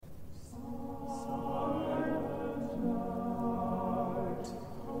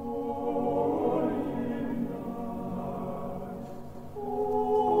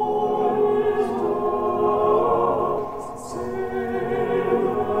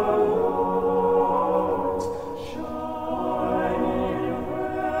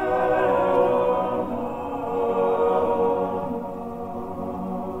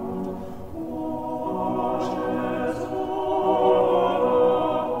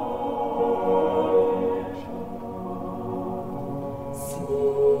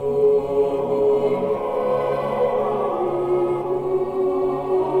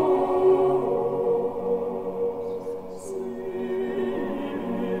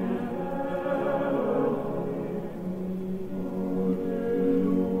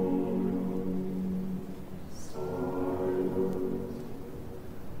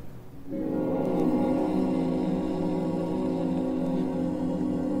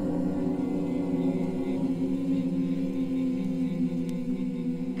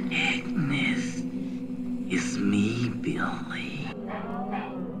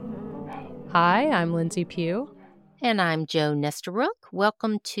Hi, I'm Lindsay Pugh. And I'm Joe Nesterook.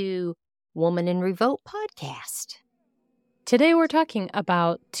 Welcome to Woman in Revolt podcast. Today we're talking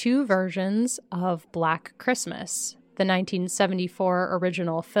about two versions of Black Christmas, the 1974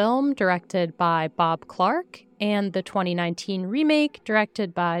 original film directed by Bob Clark and the 2019 remake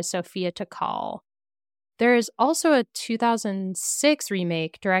directed by Sophia Takal. There is also a 2006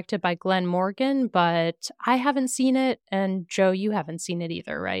 remake directed by Glenn Morgan, but I haven't seen it, and Joe, you haven't seen it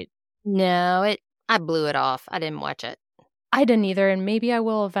either, right? No, I blew it off. I didn't watch it. I didn't either, and maybe I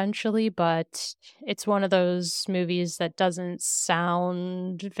will eventually, but it's one of those movies that doesn't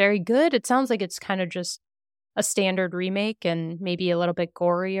sound very good. It sounds like it's kind of just a standard remake and maybe a little bit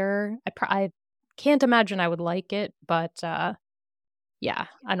gorier. I can't imagine I would like it, but yeah,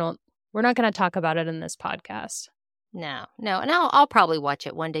 we're not going to talk about it in this podcast. No, and I'll probably watch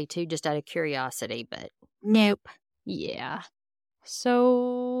it one day too, just out of curiosity, but nope. Yeah.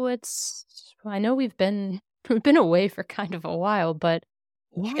 So I know we've been away for kind of a while, but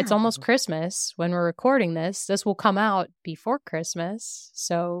It's almost Christmas when we're recording this. This will come out before Christmas.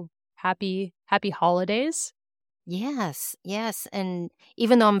 So happy holidays. Yes. And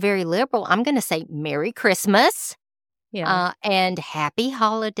even though I'm very liberal, I'm going to say Merry Christmas. Yeah. And happy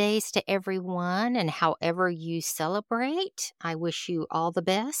holidays to everyone. And however you celebrate, I wish you all the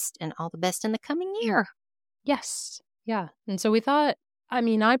best and all the best in the coming year. Yes. Yeah. And so we thought, I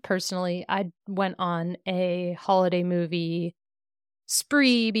went on a holiday movie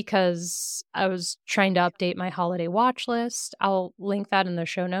spree because I was trying to update my holiday watch list. I'll link that in the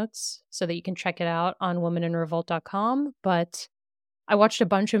show notes so that you can check it out on womaninrevolt.com. But I watched a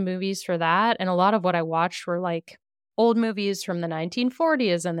bunch of movies for that, and a lot of what I watched were like old movies from the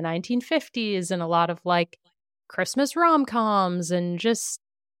 1940s and the 1950s, and a lot of like Christmas rom-coms and just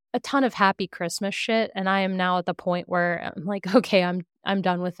a ton of happy Christmas shit. And I am now at the point where I'm like, okay, I'm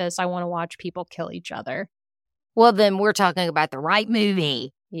done with this. I want to watch people kill each other. Well, then we're talking about the right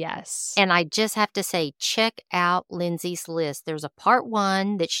movie. Yes. And I just have to say, check out Lindsay's list. There's a part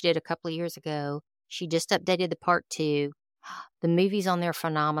 1 that she did a couple of years ago. She just updated the part 2. The movies on there are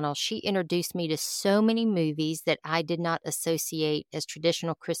phenomenal. She introduced me to so many movies that I did not associate as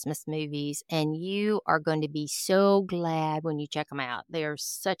traditional Christmas movies. And you are going to be so glad when you check them out. They are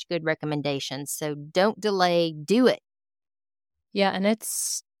such good recommendations. So don't delay. Do it. Yeah, and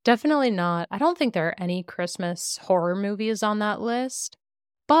it's definitely not. I don't think there are any Christmas horror movies on that list.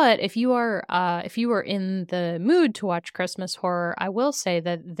 But if you are in the mood to watch Christmas horror, I will say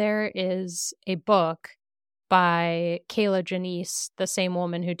that there is a book by Kayla Janice, the same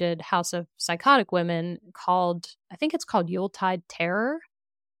woman who did House of Psychotic Women, I think it's called Yuletide Terror.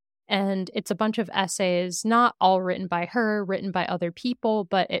 And it's a bunch of essays, not all written by her, written by other people,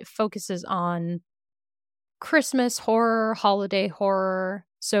 but it focuses on Christmas horror, holiday horror.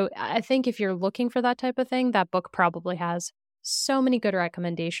 So I think if you're looking for that type of thing, that book probably has so many good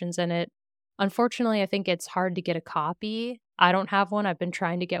recommendations in it. Unfortunately, I think it's hard to get a copy. I don't have one. I've been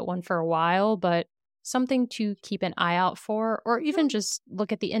trying to get one for a while, but something to keep an eye out for, or even just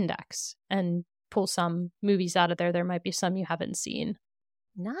look at the index and pull some movies out of there. There might be some you haven't seen.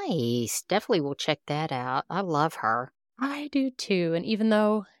 Nice. Definitely will check that out. I love her. I do too. And even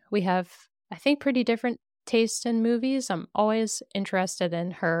though we have, I think, pretty different taste in movies, I'm always interested in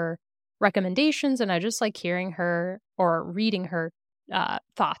her recommendations, and I just like hearing her or reading her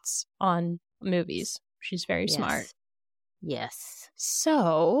thoughts on movies. She's very smart. Yes.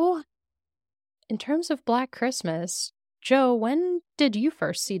 So, in terms of Black Christmas, Joe, when did you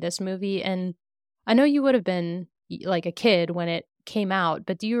first see this movie? And I know you would have been like a kid when it came out,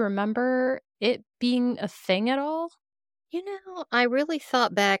 but do you remember it being a thing at all? You know, I really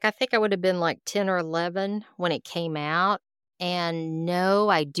thought back. I think I would have been like 10 or 11 when it came out. And no,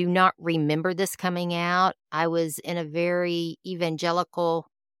 I do not remember this coming out. I was in a very evangelical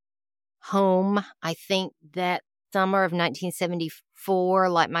home. I think that summer of 1974,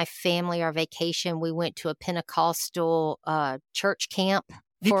 like my family, our vacation, we went to a Pentecostal church camp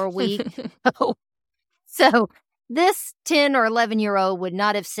for a week. So this 10 or 11-year-old would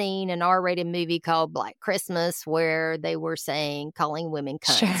not have seen an R-rated movie called Black Christmas where they were calling women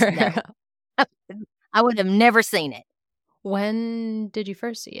cunts. Sure. No. I would have never seen it. When did you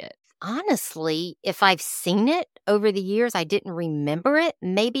first see it? Honestly, if I've seen it over the years, I didn't remember it.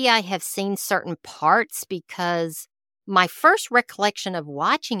 Maybe I have seen certain parts because my first recollection of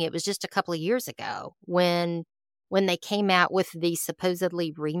watching it was just a couple of years ago when they came out with the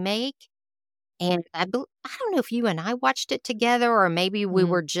supposedly remake. And I don't know if you and I watched it together or maybe we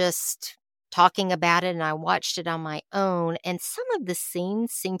were just talking about it and I watched it on my own. And some of the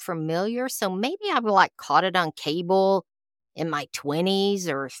scenes seem familiar. So maybe I've caught it on cable in my 20s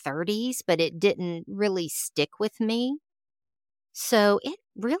or 30s, but it didn't really stick with me. So it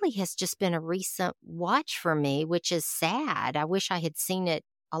really has just been a recent watch for me, which is sad. I wish I had seen it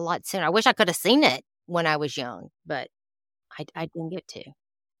a lot sooner. I wish I could have seen it when I was young, but I didn't get to.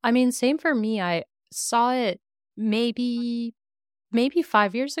 I mean, same for me. I saw it maybe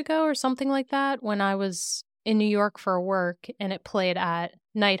 5 years ago or something like that when I was in New York for work, and it played at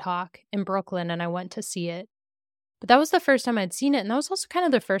Nighthawk in Brooklyn, and I went to see it. But that was the first time I'd seen it, and that was also kind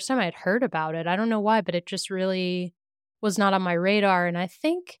of the first time I'd heard about it. I don't know why, but it just really was not on my radar, and I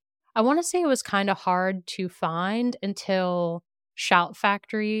think I wanna say it was kinda hard to find until Shout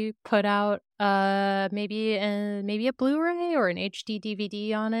Factory put out, maybe a Blu-ray or an HD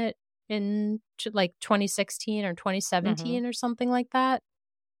DVD on it in like, 2016 or Mhm. 2017 or something like that.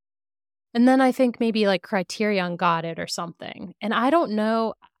 And then I think maybe, like, Criterion got it or something, and I don't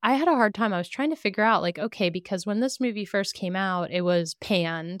know, I had a hard time, I was trying to figure out, like, okay, because when this movie first came out, it was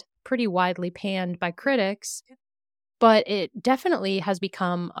panned, pretty widely panned by critics, but it definitely has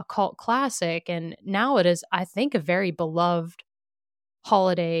become a cult classic, and now it is, I think, a very beloved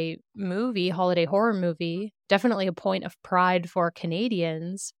holiday horror movie, definitely a point of pride for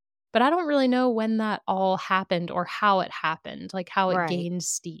Canadians, but I don't really know when that all happened or how it happened, like, how it Right. gained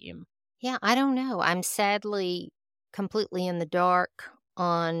steam. Yeah, I don't know. I'm sadly completely in the dark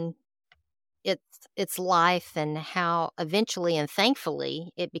on its its life and how eventually and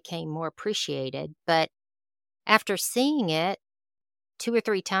thankfully it became more appreciated. But after seeing it 2 or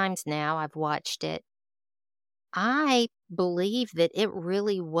 3 times now, I've watched it. I believe that it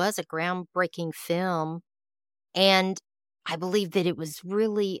really was a groundbreaking film, and I believe that it was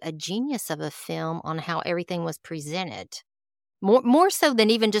really a genius of a film on how everything was presented. More so than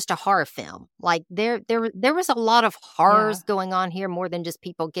even just a horror film. Like, there was a lot of Yeah. horrors going on here more than just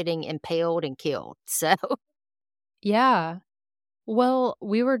people getting impaled and killed, so Yeah. Well,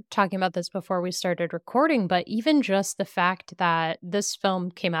 we were talking about this before we started recording, but even just the fact that this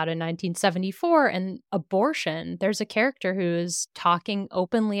film came out in 1974 and abortion, there's a character who is talking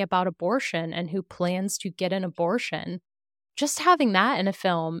openly about abortion and who plans to get an abortion. Just having that in a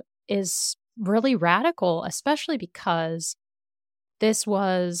film is really radical, especially because this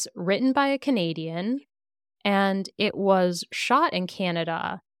was written by a Canadian and it was shot in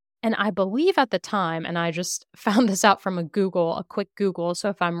Canada. And I believe at the time, and I just found this out from a quick Google, so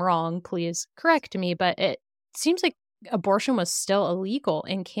if I'm wrong, please correct me, but it seems like abortion was still illegal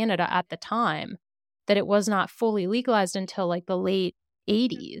in Canada at the time, that it was not fully legalized until like the late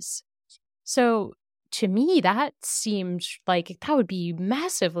 80s. So to me, that seemed like that would be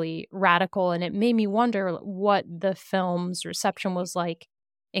massively radical, and it made me wonder what the film's reception was like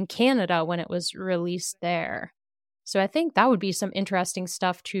in Canada when it was released there. So I think that would be some interesting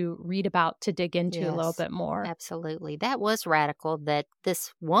stuff to read about to dig into a little yes, bit more. absolutely. That was radical that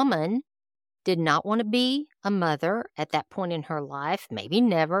this woman did not wanna be a mother at that point in her life, maybe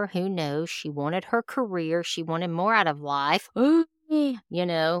never, who knows? She wanted her career, she wanted more out of life. Ooh,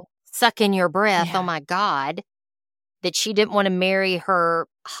 suck in your breath, oh Yeah. my god. That she didn't wanna marry her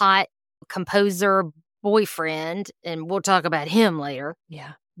hot composer boyfriend, and we'll talk about him later,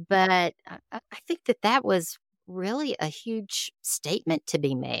 Yeah. but I think that that was really a huge statement to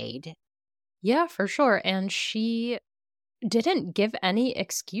be made. Yeah, for sure. And she didn't give any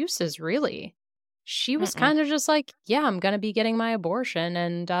excuses, really. She was Mm-mm. kind of just like, "Yeah, I'm gonna be getting my abortion,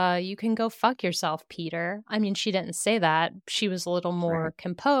 and, you can go fuck yourself, Peter." I mean, she didn't say that. She was a little Right. more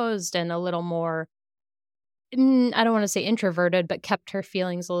composed and a little more I don't wanna say introverted, but kept her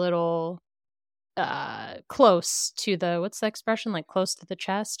feelings a little, close to the what's the expression? Like, close to the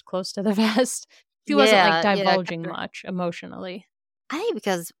chest, close to the vest? She wasn't, like, Yeah, divulging kinda. much emotionally. I think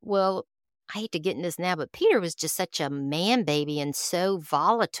because, well, I hate to get in this now, but Peter was just such a man baby and so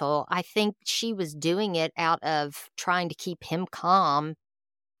volatile. I think she was doing it out of trying to keep him calm.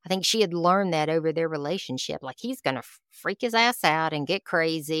 I think she had learned that over their relationship. Like, he's going to freak his ass out and get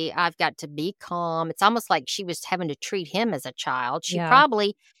crazy. I've got to be calm. It's almost like she was having to treat him as a child. She Yeah.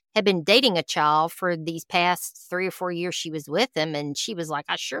 probably had been dating a child for these past 3 or 4 years she was with him. And she was like,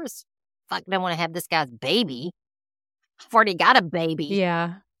 I sure as fuck don't want to have this guy's baby. I've already got a baby.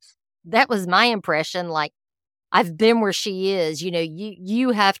 Yeah. That was my impression. Like, I've been where she is.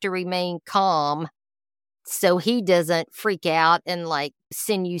 You have to remain calm so he doesn't freak out and, like,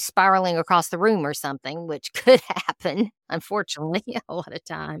 send you spiraling across the room or something, which could happen, unfortunately, a lot of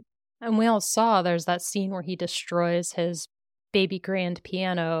time. And we all saw there's that scene where he destroys his baby grand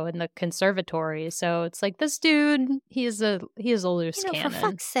piano in the conservatory, so it's like, this dude, he is a loose For cannon.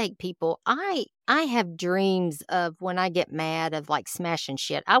 fuck's sake, people, I have dreams of when I get mad of, like, smashing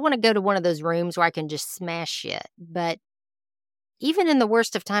shit. I wanna go to one of those rooms where I can just smash shit, but even in the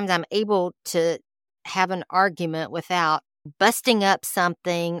worst of times, I'm able to have an argument without busting up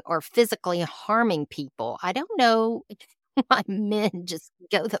something or physically harming people. I don't know why men just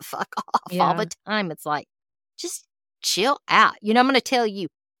go the fuck off all Yeah. the time. It's like, just chill out. I'm going to tell you,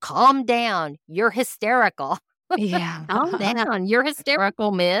 calm down. You're hysterical. Yeah. Calm down. You're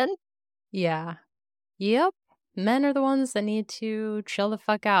hysterical, men. Yeah. Yep. Men are the ones that need to chill the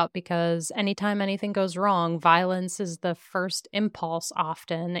fuck out because anytime anything goes wrong, violence is the first impulse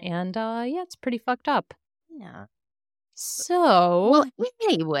often. And yeah, it's pretty fucked up. Yeah. So, Well,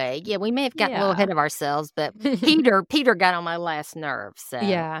 anyway, yeah, we may have gotten a little yeah. ahead of ourselves, but Peter got on my last nerve, so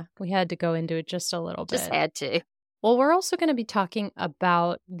Yeah, we had to go into it just a little just bit. had to. Well, we're also going to be talking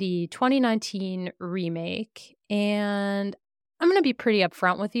about the 2019 remake, and I'm going to be pretty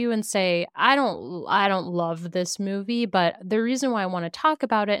upfront with you and say I don't love this movie, but the reason why I want to talk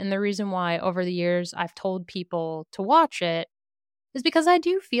about it and the reason why over the years I've told people to watch it is because I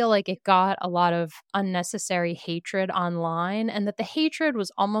do feel like it got a lot of unnecessary hatred online and that the hatred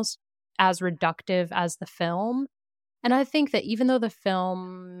was almost as reductive as the film. And I think that even though the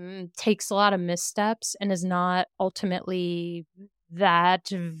film takes a lot of missteps and is not ultimately that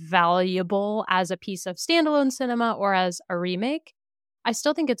valuable as a piece of standalone cinema or as a remake, I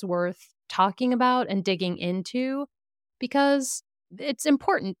still think it's worth talking about and digging into because it's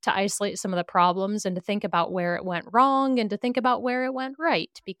important to isolate some of the problems and to think about where it went wrong and to think about where it went right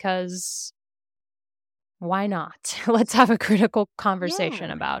because why not? Let's have a critical conversation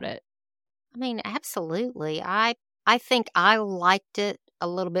Yeah. about it. I mean, absolutely. I think I liked it a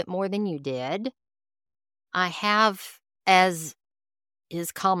little bit more than you did. I have, as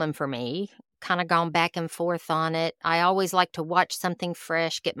is common for me, kind of gone back and forth on it. I always like to watch something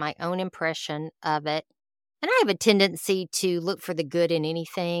fresh, get my own impression of it. And I have a tendency to look for the good in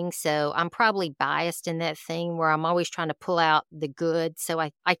anything. So I'm probably biased in that thing where I'm always trying to pull out the good. So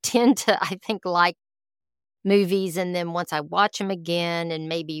I tend to, I think, like movies. And then once I watch them again and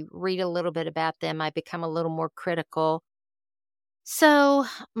maybe read a little bit about them, I become a little more critical. So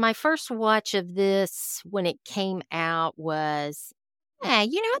my first watch of this when it came out was,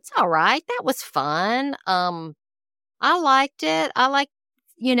 it's all right. That was fun. I liked it. I liked,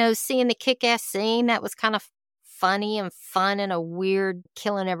 seeing the kick-ass scene. That was kind of funny and fun in a weird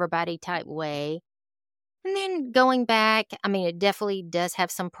killing everybody type way. And then going back, I mean, it definitely does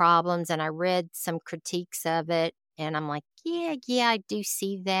have some problems. And I read some critiques of it. And I'm like, yeah, I do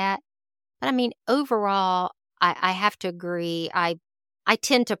see that. But I mean, overall, I have to agree. I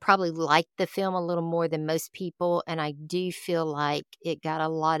tend to probably like the film a little more than most people. And I do feel like it got a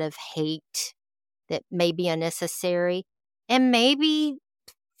lot of hate that may be unnecessary. And maybe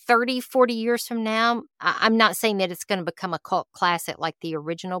 30, 40 years from now, I'm not saying that it's going to become a cult classic like the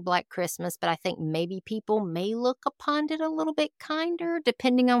original Black Christmas, but I think maybe people may look upon it a little bit kinder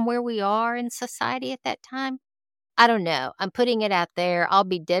depending on where we are in society at that time. I don't know. I'm putting it out there. I'll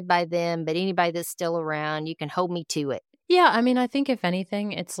be dead by then, but anybody that's still around, you can hold me to it. Yeah, I mean, I think if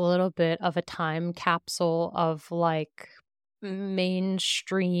anything, it's a little bit of a time capsule of like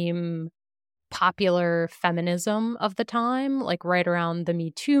mainstream popular feminism of the time, like right around the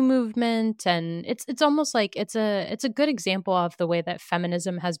Me Too movement. And it's almost like it's a good example of the way that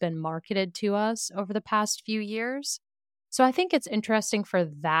feminism has been marketed to us over the past few years. So I think it's interesting for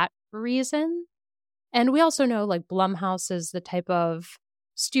that reason. And we also know like Blumhouse is the type of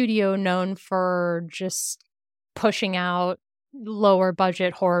studio known for just pushing out lower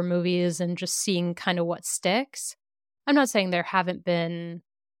budget horror movies and just seeing kind of what sticks. I'm not saying there haven't been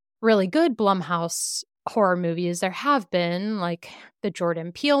really good Blumhouse horror movies. There have been like the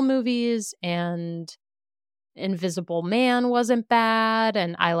Jordan Peele movies, and Invisible Man wasn't bad,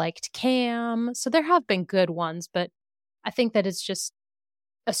 and I liked Cam. So there have been good ones, but I think that it's just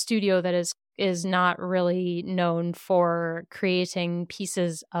a studio that is not really known for creating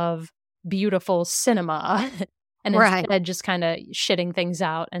pieces of beautiful cinema and Right. instead just kind of shitting things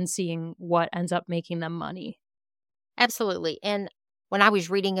out and seeing what ends up making them money. Absolutely. And when I was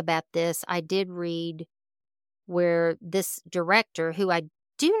reading about this, I did read where this director, who I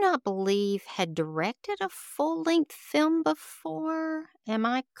do not believe had directed a full length film before. Am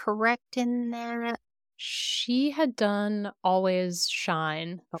I correct in that? She had done Always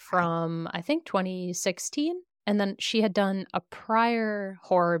Shine Okay. from, I think, 2016. And then she had done a prior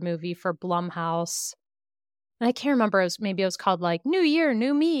horror movie for Blumhouse. And I can't remember. Maybe it was called like New Year,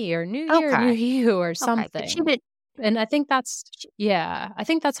 New Me, or New Year, New Okay. You, or Okay. But she something. did. And I think that's, She, yeah, I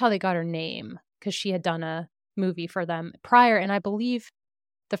think that's how they got her name because she had done a movie for them prior. And I believe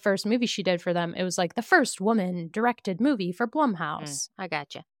the first movie she did for them, it was like the first woman directed movie for Blumhouse. I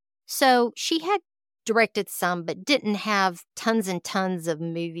gotcha. So she had directed some, but didn't have tons and tons of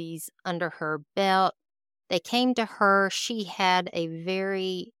movies under her belt. They came to her. She had a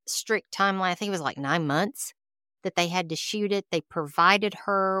very strict timeline. I think it was like 9 months that they had to shoot it. They provided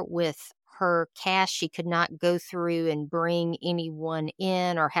her with her cast. She could not go through and bring anyone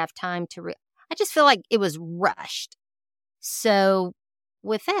in or have time to. I just feel like it was rushed. So,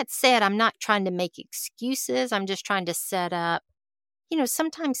 with that said, I'm not trying to make excuses. I'm just trying to set up,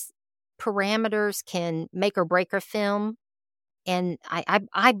 sometimes parameters can make or break a film. And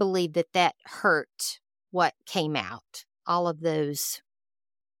I believe that hurt what came out. All of those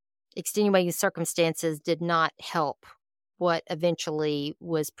extenuating circumstances did not help what eventually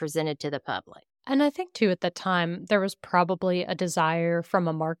was presented to the public. And I think, too, at the time, there was probably a desire from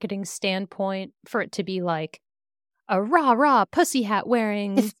a marketing standpoint for it to be like a rah-rah pussy hat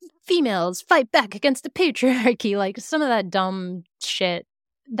wearing females fight back against the patriarchy. Like some of that dumb shit.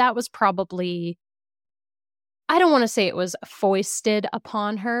 That was probably, I don't want to say it was foisted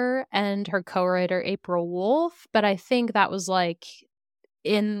upon her and her co-writer April Wolf, but I think that was like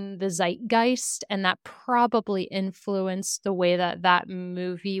in the zeitgeist, and that probably influenced the way that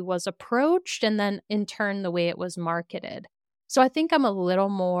movie was approached, and then in turn the way it was marketed. So I think I'm a little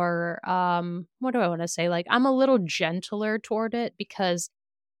more what do I want to say, like I'm a little gentler toward it, because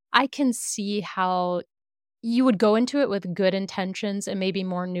I can see how you would go into it with good intentions and maybe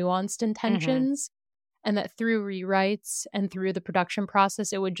more nuanced intentions, and that through rewrites and through the production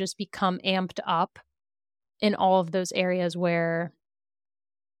process it would just become amped up in all of those areas where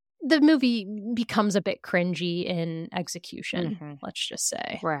the movie becomes a bit cringy in execution, let's just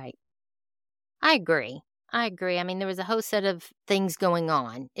say. Right. I agree. I mean, there was a whole set of things going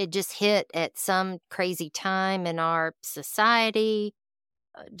on. It just hit at some crazy time in our society.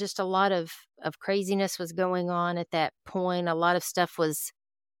 Just a lot of craziness was going on at that point. A lot of stuff was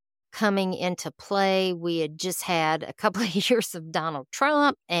coming into play. We had just had a couple of years of Donald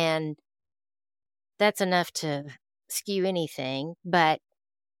Trump, and that's enough to skew anything. But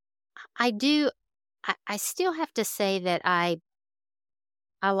I still have to say that I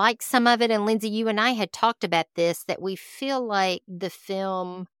like some of it. And Lindsay, you and I had talked about this, that we feel like the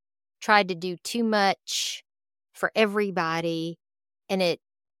film tried to do too much for everybody, and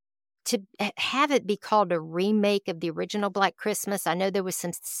to have it be called a remake of the original Black Christmas. I know there was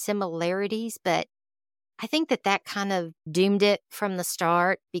some similarities, but I think that kind of doomed it from the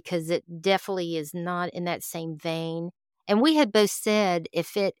start, because it definitely is not in that same vein. And we had both said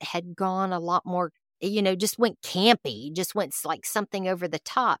if it had gone a lot more, just went campy, just went like something over the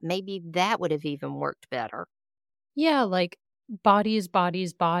top, maybe that would have even worked better. Yeah, like Bodies,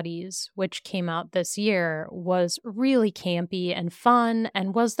 Bodies, Bodies, which came out this year, was really campy and fun.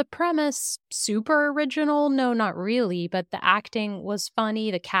 And was the premise super original? No, not really. But the acting was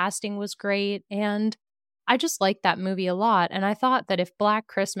funny. The casting was great. And I just liked that movie a lot. And I thought that if Black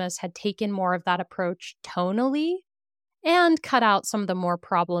Christmas had taken more of that approach tonally and cut out some of the more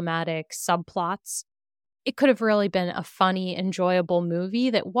problematic subplots, it could have really been a funny, enjoyable movie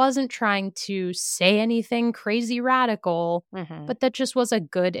that wasn't trying to say anything crazy radical, but that just was a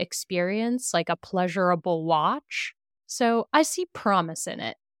good experience, like a pleasurable watch. So I see promise in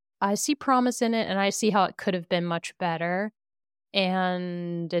it. And I see how it could have been much better.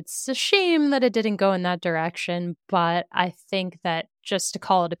 And it's a shame that it didn't go in that direction, but I think that just to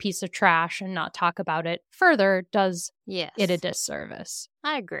call it a piece of trash and not talk about it further does it a disservice.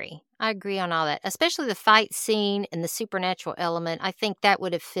 I agree on all that, especially the fight scene and the supernatural element. I think that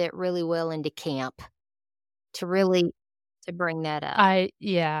would have fit really well into camp to bring that up.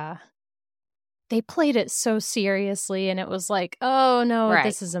 Yeah. They played it so seriously, and it was like, oh no,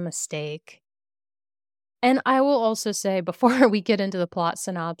 this is a mistake. And I will also say, before we get into the plot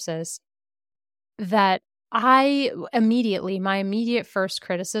synopsis, that my immediate first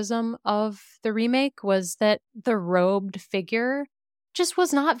criticism of the remake was that the robed figure just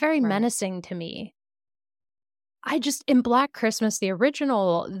was not very menacing to me. In Black Christmas, the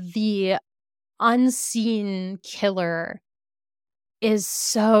original, the unseen killer is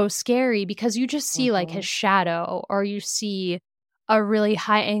so scary, because you just see like his shadow, or you see a really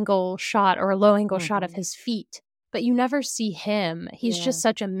high angle shot or a low angle shot of his feet, but you never see him. He's just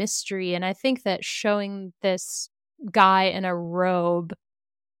such a mystery. And I think that showing this guy in a robe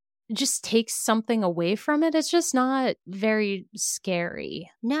just takes something away from it. It's just not very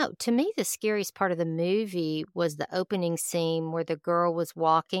scary. No, to me, the scariest part of the movie was the opening scene where the girl was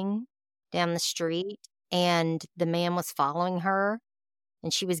walking down the street and the man was following her,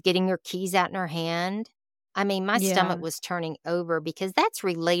 and she was getting her keys out in her hand. I mean, my stomach was turning over, because that's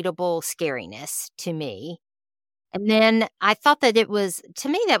relatable scariness to me. And then I thought that it was to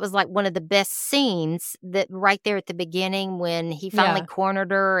me, that was, like, one of the best scenes that right there at the beginning when he finally Yeah.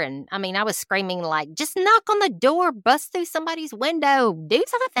 cornered her, and, I mean, I was screaming like, "Just knock on the door, bust through somebody's window, do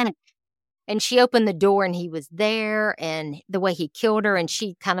something." And she opened the door and he was there, and the way he killed her, and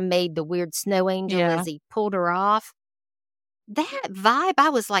she kinda made the weird snow angel Yeah. as he pulled her off. That vibe, I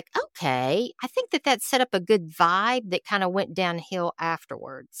was like, "Okay." I think that that set up a good vibe that kinda went downhill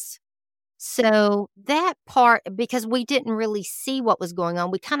afterwards. So, that part because we didn't really see what was going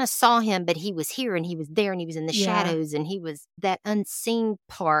on, we kinda saw him, but he was here, and he was there, and he was in the Yeah. shadows, and he was that unseen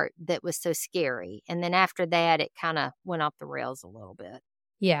part that was so scary, and then after that, it kinda went off the rails a little bit.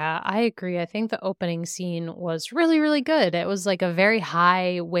 Yeah, I agree. I think the opening scene was really, really good. It was like a very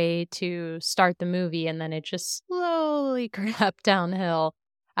high way to start the movie, and then it just slowly crept downhill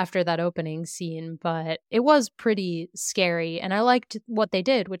after that opening scene. But it was pretty scary. And I liked what they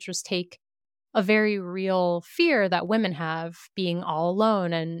did, which was take a very real fear that women have being all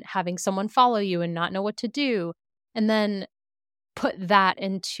alone and having someone follow you and not know what to do. And then put that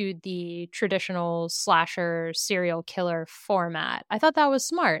into the traditional slasher serial killer format. I thought that was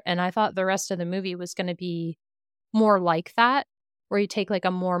smart, and I thought the rest of the movie was gonna be more like that, where you take, like,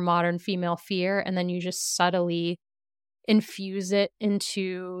 a more modern female fear, and then you just subtly infuse it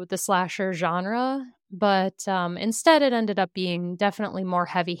into the slasher genre, but, instead, it ended up being definitely more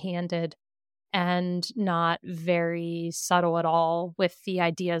heavy-handed and not very subtle at all with the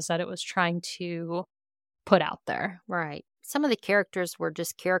ideas that it was trying to put out there. Right. Some of the characters were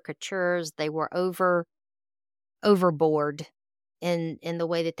just caricatures, they were overboard in the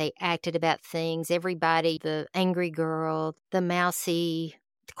way that they acted about things. Everybody, the angry girl, the mousy,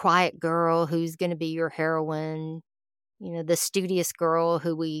 quiet girl who's gonna be your heroine, the studious girl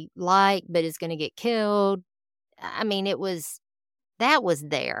who we like but is gonna get killed. I mean, that was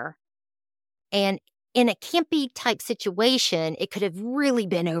there. And in a campy type situation, it could have really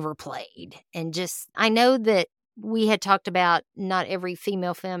been overplayed. And just, I know that we had talked about not every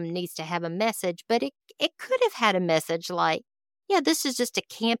female film needs to have a message, but it could have had a message like, yeah, this is just a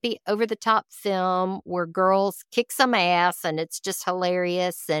campy, over the top film where girls kick some ass and it's just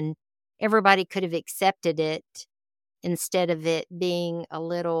hilarious. And everybody could have accepted it instead of it being a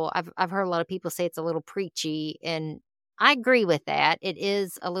little I've heard a lot of people say it's a little preachy, and I agree with that. It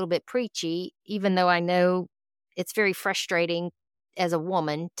is a little bit preachy, even though I know it's very frustrating as a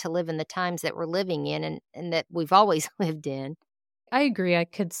woman to live in the times that we're living in and that we've always lived in. I agree. I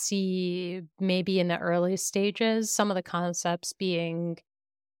could see maybe in the early stages some of the concepts being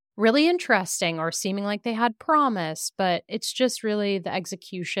really interesting or seeming like they had promise, but it's just really the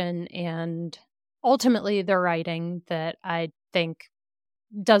execution and ultimately the writing that I think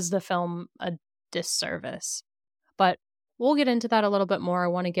does the film a disservice. But we'll get into that a little bit more. I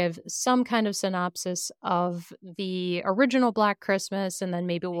want to give some kind of synopsis of the original Black Christmas, and then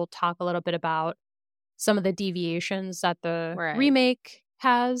maybe we'll talk a little bit about some of the deviations that the Right. remake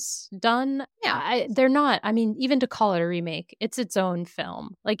has done. Yeah. They're not, I mean, even to call it a remake, it's its own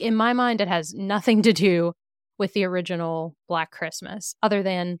film. Like, in my mind, it has nothing to do with the original Black Christmas, other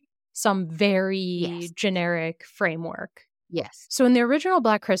than some very Yes. generic framework. Yes. So, in the original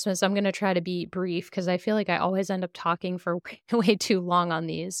Black Christmas, I'm going to try to be brief because I feel like I always end up talking for way too long on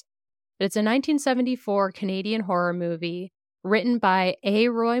these. But it's a 1974 Canadian horror movie written by A.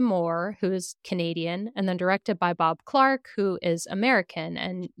 Roy Moore, who is Canadian, and then directed by Bob Clark, who is American.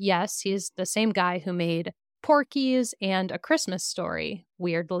 And yes, he's the same guy who made Porky's and A Christmas Story,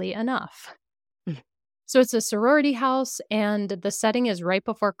 weirdly enough. Mm. So it's a sorority house, and the setting is right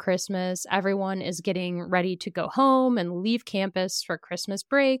before Christmas. Everyone is getting ready to go home and leave campus for Christmas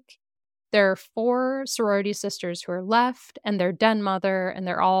break. There are four sorority sisters who are left, and their den mother, and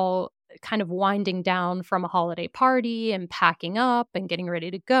they're all kind of winding down from a holiday party and packing up and getting ready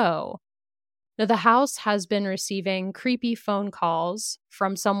to go. Now, the house has been receiving creepy phone calls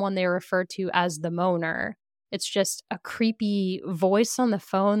from someone they refer to as the moaner. It's just a creepy voice on the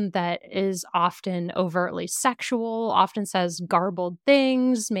phone that is often overtly sexual, often says garbled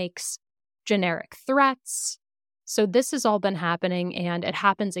things, makes generic threats. So, this has all been happening, and it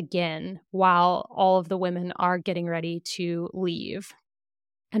happens again while all of the women are getting ready to leave.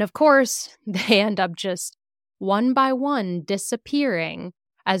 And of course, they end up just one by one disappearing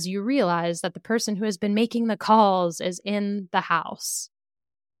as you realize that the person who has been making the calls is in the house.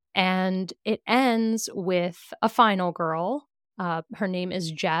 And it ends with a final girl. Her name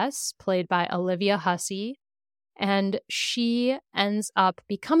is Jess, played by Olivia Hussey. And she ends up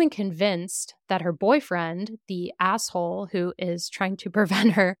becoming convinced that her boyfriend, the asshole who is trying to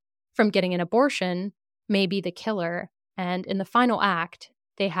prevent her from getting an abortion, may be the killer. And in the final act,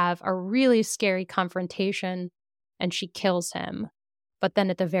 they have a really scary confrontation and she kills him. But then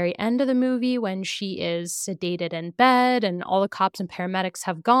at the very end of the movie, when she is sedated in bed and all the cops and paramedics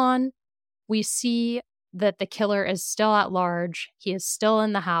have gone, we see that the killer is still at large. He is still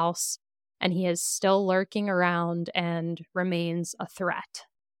in the house, and he is still lurking around and remains a threat.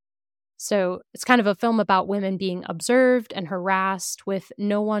 So it's kind of a film about women being observed and harassed with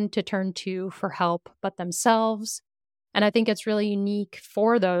no one to turn to for help but themselves. And I think it's really unique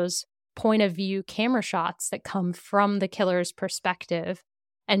for those point of view camera shots that come from the killer's perspective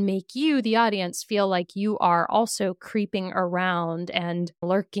and make you, the audience, feel like you are also creeping around and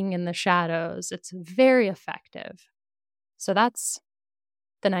lurking in the shadows. It's very effective. So that's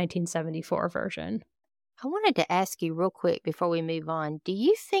the 1974 version. I wanted to ask you real quick before we move on. Do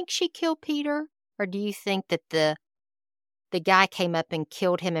you think she killed Peter, or do you think that the guy came up and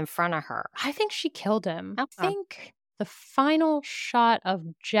killed him in front of her? I think she killed him. Okay. I think the final shot of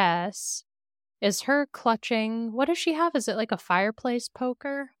Jess is her clutching. What does she have? Is it like a fireplace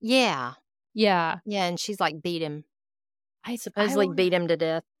poker? Yeah. Yeah. Yeah, and she's like beat him. I Supposedly beat him to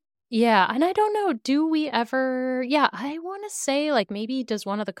death. Yeah, and I don't know, do we ever I wanna say, like, maybe does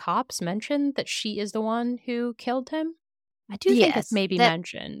one of the cops mention that she is the one who killed him? I do think it's maybe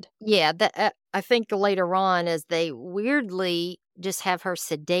mentioned. Yeah, I think later on as they weirdly just have her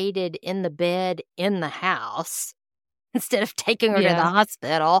sedated in the bed in the house instead of taking her to the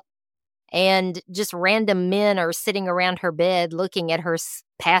hospital, and just random men are sitting around her bed looking at her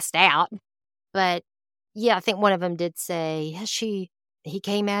passed out. But, yeah, I think one of them did say, he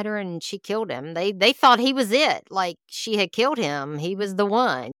came at her and she killed him. They thought he was it, like she had killed him. He was the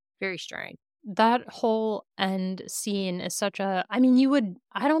one. Very strange. That whole end scene is such a I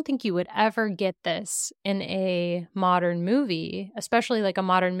don't think you would ever get this in a modern movie, especially like a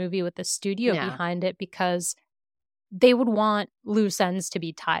modern movie with a studio behind it, because they would want loose ends to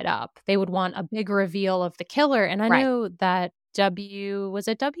be tied up. They would want a big reveal of the killer. And I know that was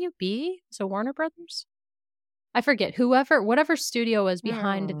it WB? So Warner Brothers? I forget, whatever studio was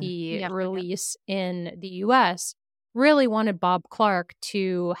behind the release in the US really wanted Bob Clark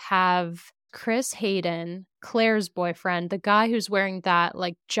to have Chris Hayden, Claire's boyfriend, the guy who's wearing that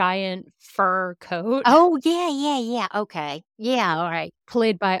like giant fur coat. Oh, yeah. Okay. Yeah, all right.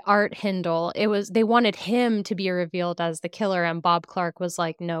 Played by Art Hindle. They wanted him to be revealed as the killer, and Bob Clark was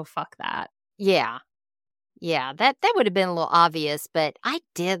like, no, fuck that. Yeah. Yeah, that would have been a little obvious, but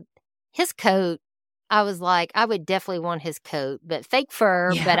his coat, I was like, I would definitely want his coat, but fake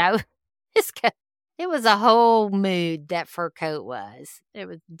fur, but his coat. It was a whole mood, that fur coat was. It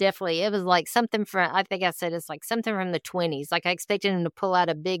was like something I think I said it's like something from the 20s. Like I expected him to pull out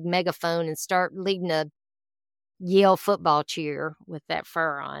a big megaphone and start leading a Yale football cheer with that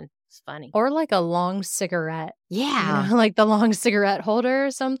fur on. It's funny. Or like a long cigarette. Yeah. Like the long cigarette holder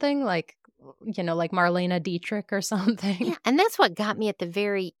or something, like Marlena Dietrich or something. Yeah, and that's what got me at the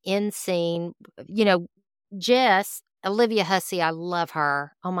very end scene. Jess, Olivia Hussey, I love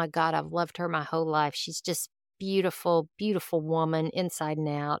her. Oh my God, I've loved her my whole life. She's just beautiful, beautiful woman inside and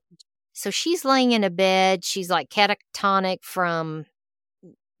out. So she's laying in a bed. She's like catatonic from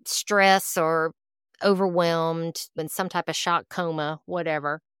stress or overwhelmed in some type of shock coma,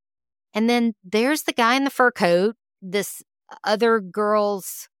 whatever. And then there's the guy in the fur coat, this other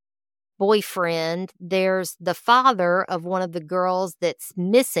girl's boyfriend. There's the father of one of the girls that's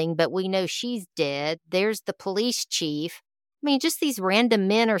missing, but we know she's dead. There's the police chief. I mean, just these random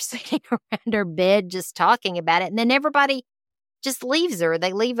men are sitting around her bed just talking about it. And then everybody just leaves her.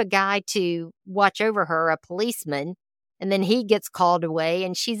 They leave a guy to watch over her, a policeman, and then he gets called away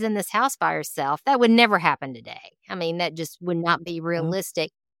and she's in this house by herself. That would never happen today. I mean, that just would not be realistic.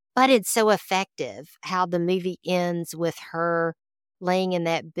 But it's so effective how the movie ends with her laying in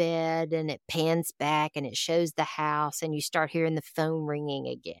that bed, and it pans back and it shows the house, and you start hearing the phone ringing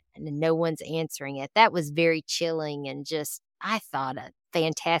again and no one's answering it. That was very chilling and just, I thought, a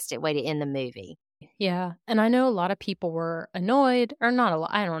fantastic way to end the movie. Yeah. And I know a lot of people were annoyed, or not a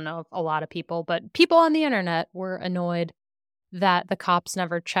lot, I don't know if a lot of people, but people on the internet were annoyed that the cops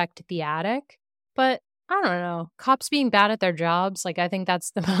never checked the attic. But I don't know, cops being bad at their jobs, like I think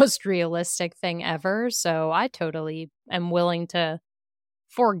that's the most realistic thing ever. So I totally am willing to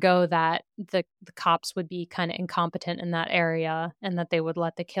forego that the cops would be kind of incompetent in that area and that they would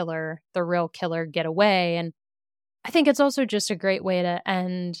let the real killer get away. And I think it's also just a great way to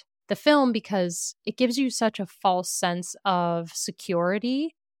end the film because it gives you such a false sense of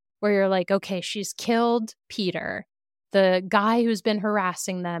security where you're like, okay, she's killed Peter. The guy who's been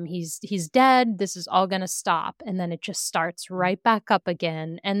harassing them, he's dead. This is all going to stop. And then it just starts right back up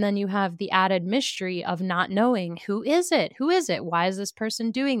again. And then you have the added mystery of not knowing, who is it? Who is it? Why is this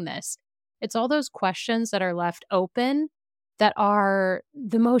person doing this? It's all those questions that are left open that are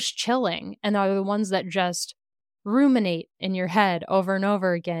the most chilling and are the ones that just ruminate in your head over and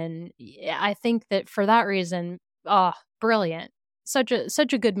over again. I think that for that reason, oh, brilliant. Such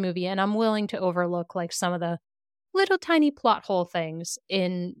a good movie, and I'm willing to overlook like some of the little tiny plot hole things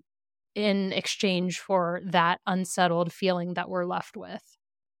in exchange for that unsettled feeling that we're left with.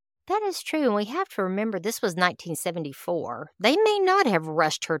 That is true, and we have to remember this was 1974. They may not have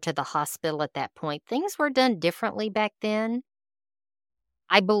rushed her to the hospital at that point. Things were done differently back then.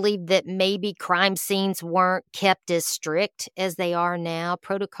 I believe that maybe crime scenes weren't kept as strict as they are now.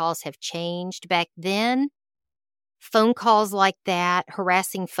 Protocols have changed. Back then, phone calls like that,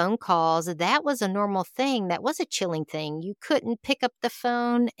 harassing phone calls, that was a normal thing. That was a chilling thing. You couldn't pick up the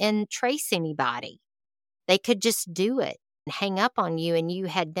phone and trace anybody. They could just do it and hang up on you, and you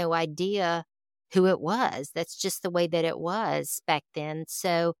had no idea who it was. That's just the way that it was back then.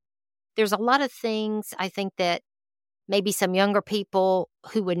 So there's a lot of things I think that maybe some younger people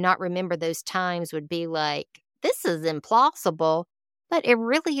who would not remember those times would be like, this is implausible, but it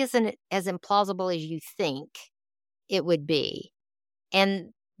really isn't as implausible as you think it would be. And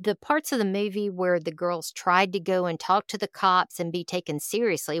the parts of the movie where the girls tried to go and talk to the cops and be taken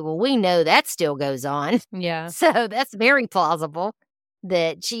seriously, well, we know that still goes on. Yeah. So that's very plausible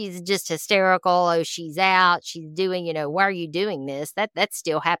that she's just hysterical. Oh, she's out. She's doing, why are you doing this? That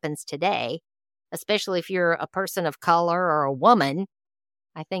still happens today, especially if you're a person of color or a woman.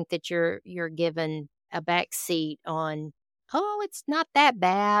 I think that you're given a back seat on, oh, it's not that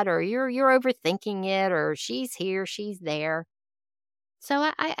bad, or you're overthinking it, or she's here, she's there.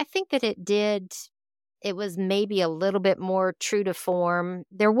 So I think that it was maybe a little bit more true to form.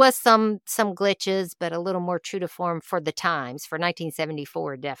 There was some glitches, but a little more true to form for the times, for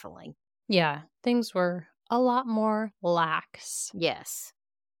 1974, definitely. Yeah, things were a lot more lax. Yes.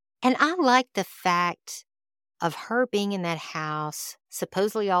 And I like the fact of her being in that house,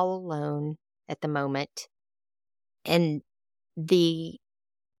 supposedly all alone at the moment, and the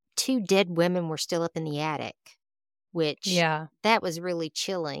two dead women were still up in the attic, which that was really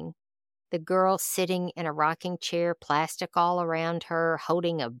chilling. The girl sitting in a rocking chair, plastic all around her,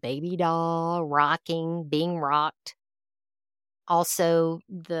 holding a baby doll, rocking, being rocked. Also,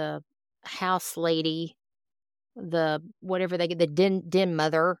 the house lady, the den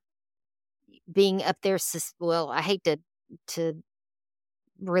mother, being up there. Well, I hate to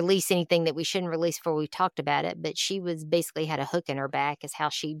release anything that we shouldn't release before we talked about it, but she was basically had a hook in her back is how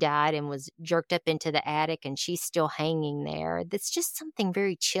she died, and was jerked up into the attic, and she's still hanging there. That's just something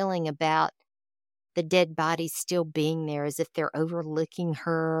very chilling about the dead bodies still being there, as if they're overlooking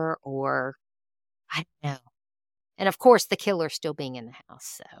her, or I don't know. And of course, the killer still being in the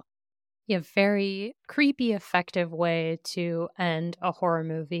house. So yeah, very creepy, effective way to end a horror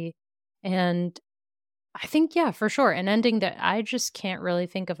movie. And I think, yeah, for sure. An ending that I just can't really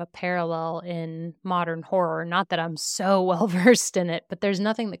think of a parallel in modern horror. Not that I'm so well versed in it, but there's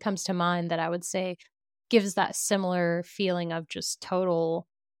nothing that comes to mind that I would say gives that similar feeling of just total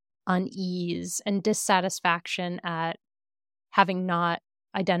unease and dissatisfaction at having not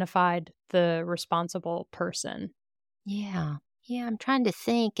identified the responsible person. yeah. Yeah, I'm trying to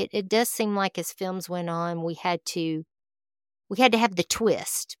think. It does seem like as films went on, we had to have the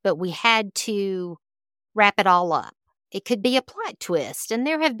twist, but we had to wrap it all up. It could be a plot twist, and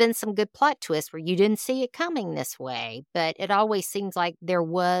there have been some good plot twists where you didn't see it coming this way, but it always seems like there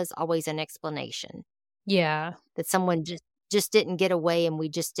was always an explanation. Yeah. That someone just didn't get away, and we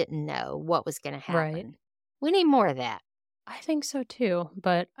just didn't know what was going to happen. Right. We need more of that. I think so too.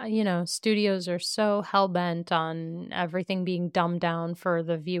 But, studios are so hell bent on everything being dumbed down for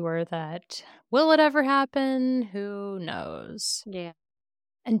the viewer that will it ever happen? Who knows? Yeah.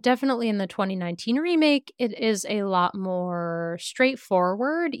 And definitely in the 2019 remake, it is a lot more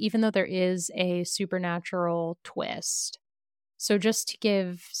straightforward, even though there is a supernatural twist. So, just to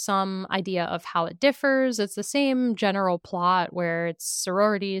give some idea of how it differs, it's the same general plot where it's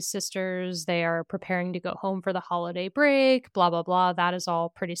sororities, sisters, they are preparing to go home for the holiday break, blah, blah, blah. That is all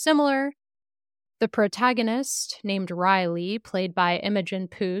pretty similar. The protagonist, named Riley, played by Imogen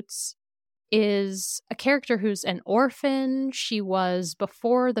Poots, is a character who's an orphan. She was,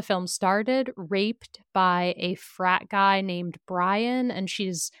 before the film started, raped by a frat guy named Brian, and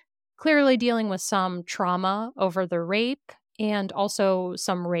she's clearly dealing with some trauma over the rape and also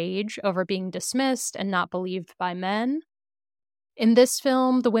some rage over being dismissed and not believed by men. In this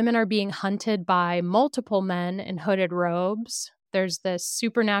film, the women are being hunted by multiple men in hooded robes. There's this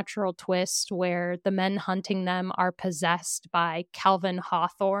supernatural twist where the men hunting them are possessed by Calvin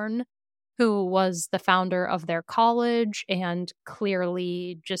Hawthorne, who was the founder of their college and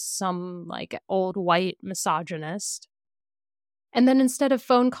clearly just some like old white misogynist. And then instead of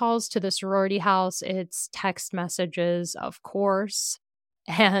phone calls to the sorority house, it's text messages, of course.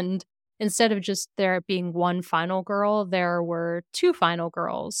 And instead of just there being one final girl, there were two final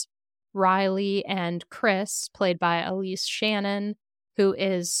girls, Riley and Chris, played by Elise Shannon, who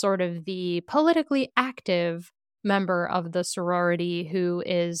is sort of the politically active member of the sorority, who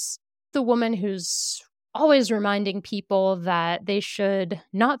is the woman who's always reminding people that they should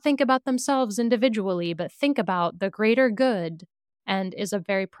not think about themselves individually, but think about the greater good, and is a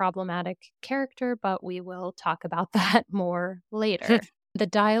very problematic character, but we will talk about that more later. The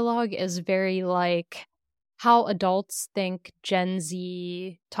dialogue is very like how adults think Gen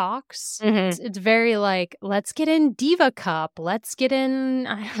Z talks. It's very like, let's get in Diva Cup. Let's get in,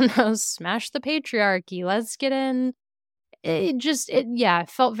 I don't know, smash the patriarchy. Let's get in. It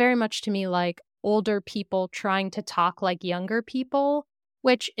felt very much to me like older people trying to talk like younger people,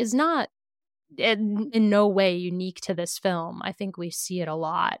 which is not in no way unique to this film. I think we see it a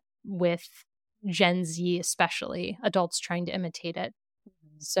lot with Gen Z, especially adults trying to imitate it.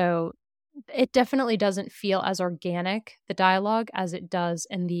 So it definitely doesn't feel as organic, the dialogue, as it does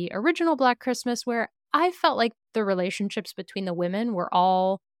in the original Black Christmas, where I felt like the relationships between the women were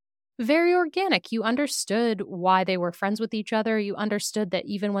all very organic. You understood why they were friends with each other. You understood that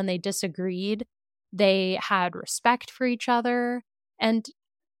even when they disagreed, they had respect for each other. And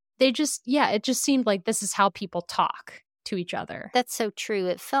it just seemed like this is how people talk to each other. That's so true.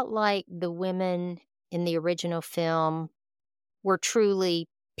 It felt like the women in the original film were truly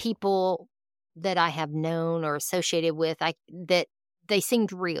people that I have known or associated with, that they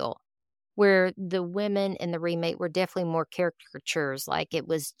seemed real. Where the women in the remake were definitely more caricatures, like it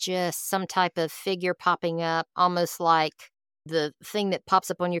was just some type of figure popping up, almost like the thing that pops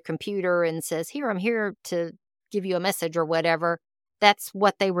up on your computer and says, "Here, I'm here to give you a message," or whatever. That's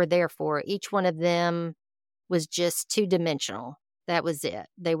what they were there for. Each one of them was just two-dimensional. That was it.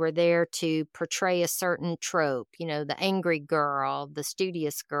 They were there to portray a certain trope, the angry girl, the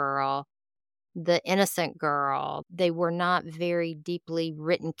studious girl, the innocent girl. They were not very deeply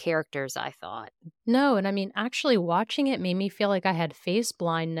written characters, I thought. No, and I mean, actually watching it made me feel like I had face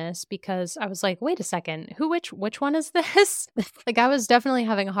blindness because I was like, wait a second, which one is this? Like, I was definitely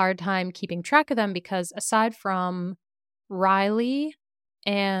having a hard time keeping track of them because aside from Riley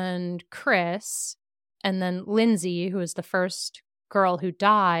and Chris, and then Lindsay, who is the first girl who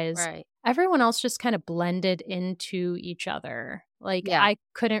dies, Right. everyone else just kind of blended into each other. Like, Yeah. I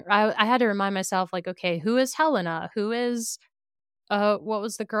had to remind myself, like, okay, who is Helena? Who is, what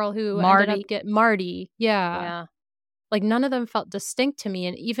was the girl who ended up Marty? Yeah. Yeah. Like, none of them felt distinct to me.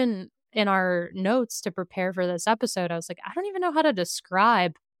 And even in our notes to prepare for this episode, I was like, I don't even know how to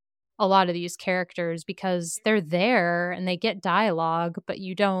describe a lot of these characters because they're there and they get dialogue, but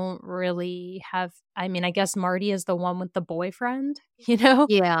you don't really have. I mean, I guess Marty is the one with the boyfriend,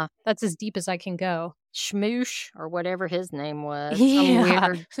 Yeah. That's as deep as I can go. Schmoosh, or whatever his name was. Some Yeah.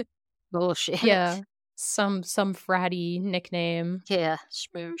 weird bullshit. Yeah. Some fratty nickname. Yeah,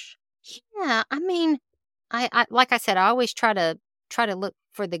 Schmoosh. Yeah, I mean, I like I said, I always try to look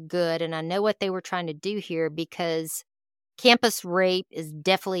for the good, and I know what they were trying to do here because campus rape is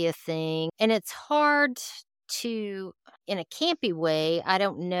definitely a thing, and it's hard to, in a campy way, I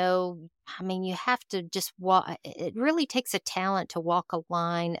don't know. I mean, you have to just walk. It really takes a talent to walk a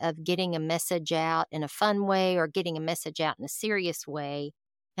line of getting a message out in a fun way or getting a message out in a serious way.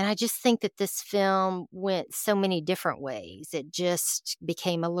 And I just think that this film went so many different ways. It just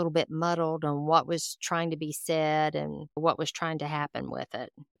became a little bit muddled on what was trying to be said and what was trying to happen with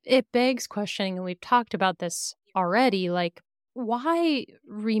it. It begs questioning, and we've talked about this already, like, why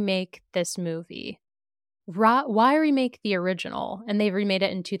remake this movie? Why remake the original? And they remade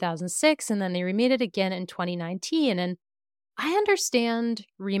it in 2006, and then they remade it again in 2019. And I understand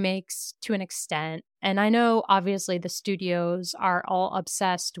remakes to an extent. And I know, obviously, the studios are all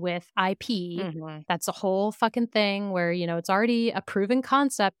obsessed with IP. Mhm. That's a whole fucking thing where, it's already a proven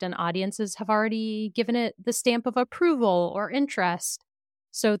concept and audiences have already given it the stamp of approval or interest.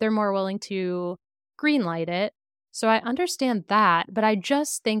 So they're more willing to greenlight it. So I understand that, but I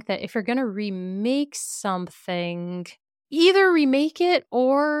just think that if you're going to remake something, either remake it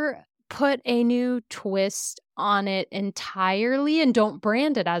or put a new twist on it entirely and don't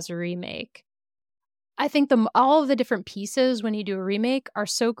brand it as a remake. I think all of the different pieces when you do a remake are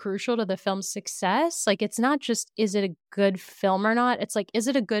so crucial to the film's success. Like, it's not just, is it a good film or not? It's like, is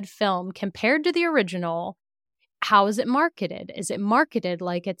it a good film compared to the original? How is it marketed? Is it marketed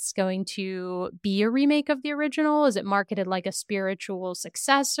like it's going to be a remake of the original? Is it marketed like a spiritual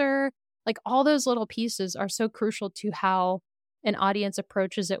successor? Like, all those little pieces are so crucial to how an audience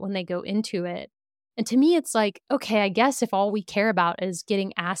approaches it when they go into it. And to me, it's like, okay, I guess if all we care about is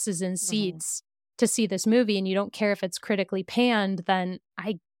getting asses in Mhm. seats to see this movie and you don't care if it's critically panned, then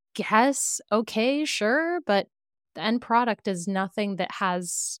I guess, okay, sure. But the end product is nothing that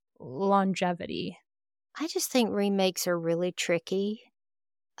has longevity. I just think remakes are really tricky,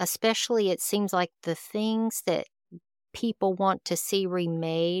 especially it seems like the things that people want to see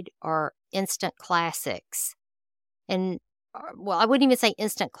remade are instant classics. And well, I wouldn't even say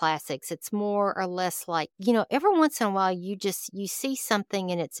instant classics. It's more or less like, every once in a while you see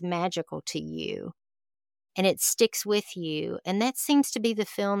something and it's magical to you and it sticks with you. And that seems to be the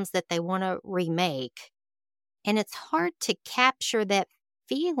films that they want to remake. And it's hard to capture that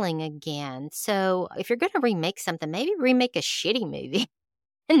feeling again. So if you're going to remake something, maybe remake a shitty movie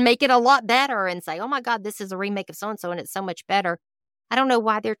and make it a lot better and say, oh my God, this is a remake of so and so and it's so much better. I don't know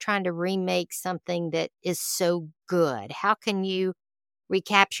why they're trying to remake something that is so good. How can you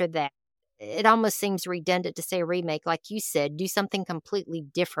recapture that? It almost seems redundant to say remake. Like you said, do something completely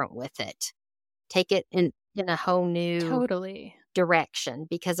different with it. Take it in a whole new Totally. direction,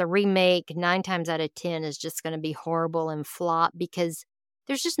 because a remake 9 times out of 10 is just going to be horrible and flop, because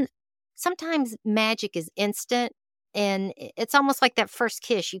there's just sometimes magic is instant, and it's almost like that first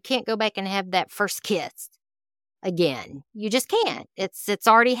kiss. You can't go back and have that first kiss again. You just can't. It's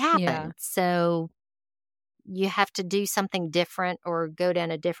already Yeah. happened. So you have to do something different or go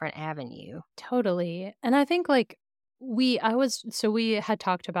down a different avenue. Totally. And I think we had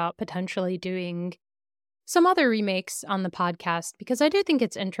talked about potentially doing some other remakes on the podcast because I do think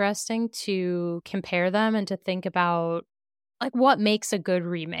it's interesting to compare them and to think about like what makes a good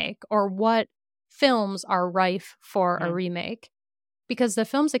remake or what films are rife for a Mhm. remake. Because the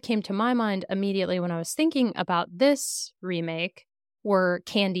films that came to my mind immediately when I was thinking about this remake were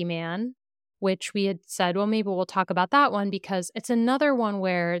Candyman, which we had said, well, maybe we'll talk about that one because it's another one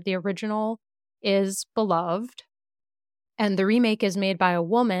where the original is beloved and the remake is made by a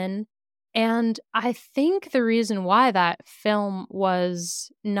woman. And I think the reason why that film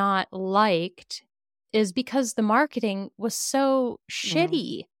was not liked is because the marketing was so Mhm.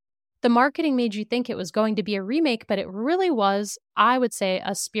 shitty. The marketing made you think it was going to be a remake, but it really was, I would say,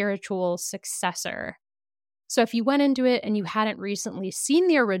 a spiritual successor. So if you went into it and you hadn't recently seen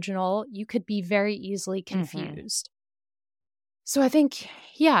the original, you could be very easily Mhm. confused. So I think,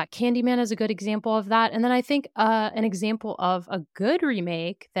 yeah, Candyman is a good example of that. And then I think an example of a good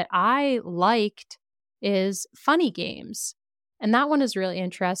remake that I liked is Funny Games. And that one is really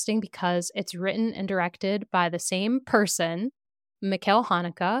interesting because it's written and directed by the same person, Mikhail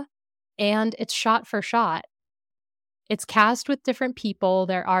Haneke, and it's shot for shot. It's cast with different people.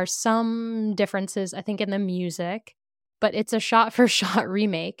 There are some differences, I think, in the music, but it's a shot for shot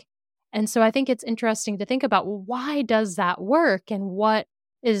remake. And so I think it's interesting to think about, well, why does that work and what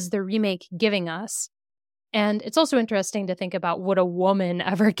is the remake giving us? And it's also interesting to think about, would a woman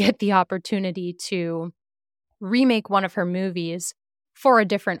ever get the opportunity to remake one of her movies for a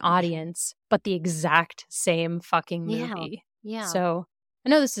different audience, but the exact same fucking Yeah. movie? Yeah. So I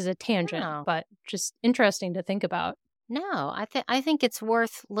know this is a tangent, No. but just interesting to think about. No, I think it's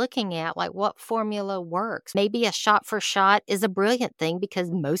worth looking at, like, what formula works. Maybe a shot for shot is a brilliant thing because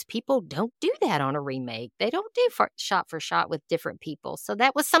most people don't do that on a remake. They don't do shot for shot with different people. So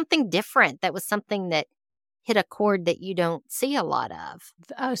that was something different. That was something that hit a chord that you don't see a lot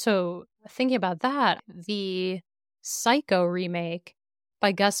of. So thinking about that, the Psycho remake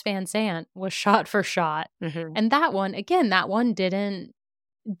by Gus Van Sant was shot for shot. Mhm. And that one, again, that one didn't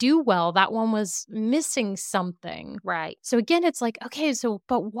do well. That one was missing something. Right. So again, it's like, okay, so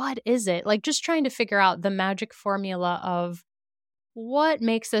but what is it? Like just trying to figure out the magic formula of what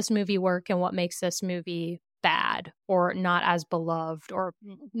makes this movie work and what makes this movie bad or not as beloved or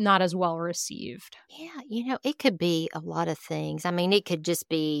not as well received. Yeah, it could be a lot of things. I mean, it could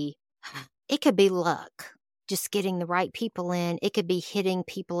be luck, just getting the right people in. It could be hitting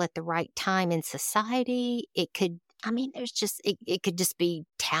people at the right time in society. I mean, it could just be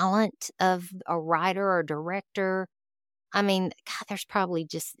talent of a writer or director. I mean, God, there's probably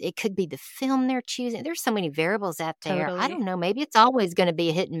it could be the film they're choosing. There's so many variables out there. I Totally. don't know. Maybe it's always going to be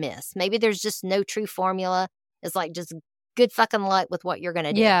a hit and miss. Maybe there's just no true formula. It's like just good fucking luck with what you're going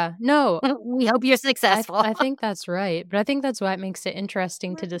to do. Yeah. No, We hope you're successful. I think that's right, but I think that's why it makes it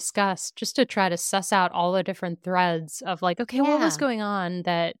interesting to Right. discuss, just to try to suss out all the different threads of like, okay, what was Yeah. going on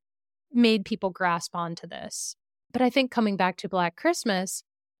that made people grasp onto this? But I think coming back to Black Christmas,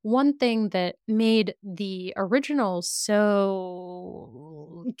 one thing that made the original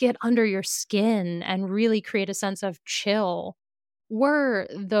so get under your skin and really create a sense of chill were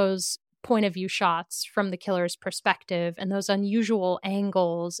those point of view shots from the killer's perspective and those unusual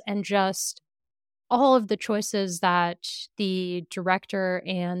angles and just all of the choices that the director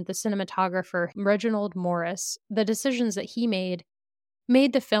and the cinematographer, Reginald Morris, the decisions that he made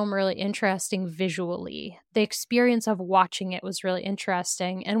the film really interesting visually. The experience of watching it was really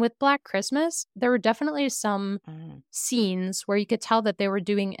interesting. And with Black Christmas, there were definitely some scenes where you could tell that they were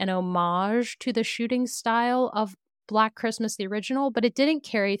doing an homage to the shooting style of Black Christmas, the original, but it didn't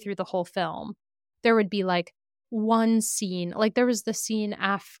carry through the whole film. There would be like one scene, like there was the scene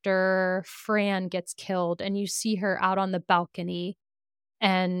after Fran gets killed and you see her out on the balcony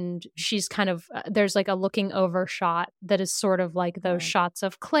and she's kind of there's like a looking over shot that is sort of like those shots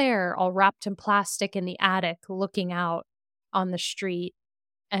of Claire all wrapped in plastic in the attic looking out on the street.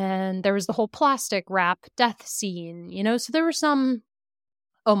 And there was the whole plastic wrap death scene, you know, so there were some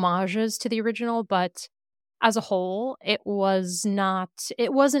homages to the original, but as a whole, it wasn't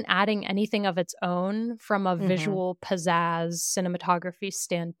adding anything of its own from a visual pizzazz cinematography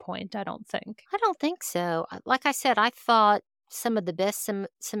standpoint, I don't think. I don't think so. Like I said, I thought some of the best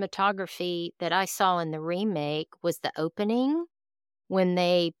cinematography that I saw in the remake was the opening when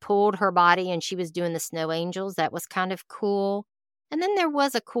they pulled her body and she was doing the snow angels. That was kind of cool. And then there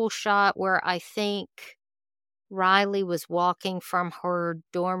was a cool shot where I think Riley was walking from her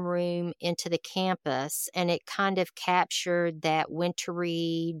dorm room into the campus, and it kind of captured that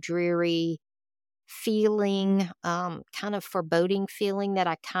wintry, dreary feeling, kind of foreboding feeling that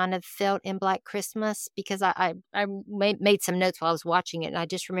I kind of felt in Black Christmas, because I made some notes while I was watching it, and I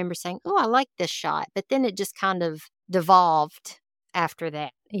just remember saying, oh, I like this shot. But then it just kind of devolved after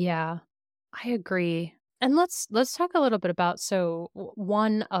that. Yeah, I agree. And let's talk a little bit about,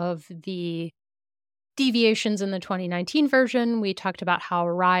 one of the deviations in the 2019 version, we talked about how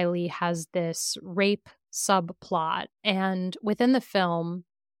Riley has this rape subplot. And within the film,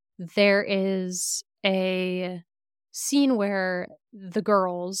 there is a scene where the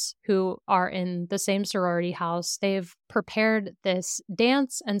girls who are in the same sorority house, they've prepared this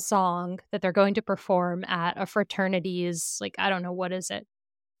dance and song that they're going to perform at a fraternity's, like, I don't know, what is it?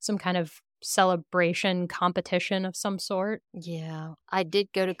 Some kind of celebration competition of some sort. Yeah, I did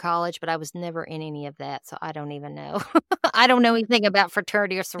go to college, but I was never in any of that, so I don't even know. I don't know anything about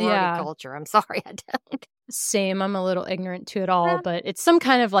fraternity or sorority culture. I'm sorry, I don't. Same, I'm a little ignorant to it all, but it's some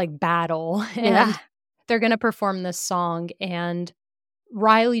kind of like battle, and Yeah. they're going to perform this song, and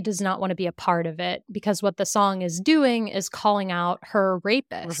Riley does not want to be a part of it because what the song is doing is calling out her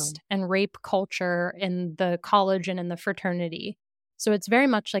rapist and rape culture in the college and in the fraternity. So it's very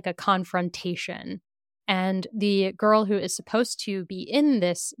much like a confrontation. And the girl who is supposed to be in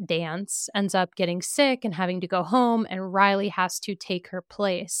this dance ends up getting sick and having to go home, and Riley has to take her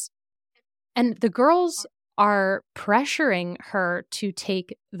place. And the girls are pressuring her to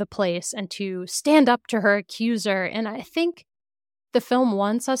take the place and to stand up to her accuser. And I think the film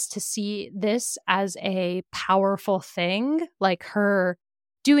wants us to see this as a powerful thing, like her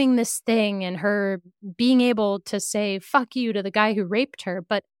doing this thing and her being able to say fuck you to the guy who raped her,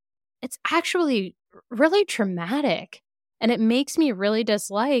 but it's actually really traumatic. And it makes me really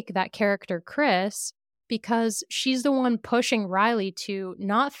dislike that character, Chris, because she's the one pushing Riley to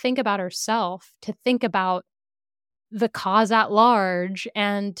not think about herself, to think about the cause at large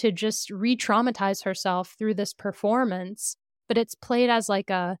and to just re-traumatize herself through this performance. But it's played as like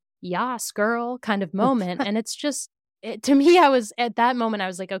a yas girl kind of moment. And it's just, to me, I was at that moment, I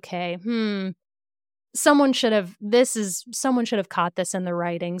was like, okay, someone should have caught this in the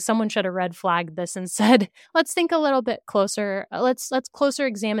writing. Someone should have red flagged this and said, let's think a little bit closer. Let's closer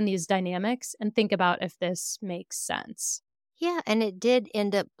examine these dynamics and think about if this makes sense. Yeah, and it did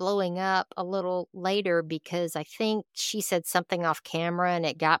end up blowing up a little later because I think she said something off camera and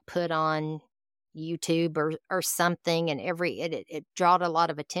it got put on YouTube or something, and it drawed a lot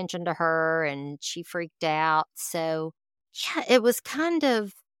of attention to her and she freaked out. So yeah, it was kind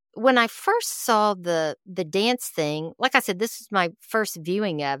of, when I first saw the dance thing, like I said, this was my first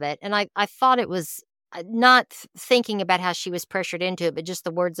viewing of it, and I thought it was not thinking about how she was pressured into it, but just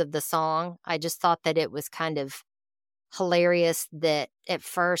the words of the song. I just thought that it was kind of hilarious that at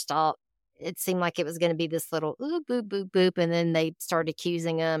first it seemed like it was going to be this little ooh, boop, boop, boop, and then they started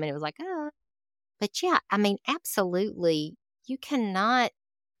accusing him, and it was like, oh. But yeah, I mean, absolutely, you cannot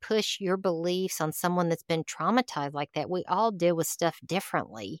push your beliefs on someone that's been traumatized like that. We all deal with stuff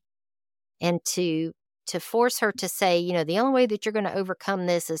differently. And to force her to say, you know, the only way that you're going to overcome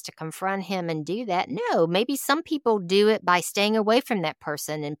this is to confront him and do that. No, maybe some people do it by staying away from that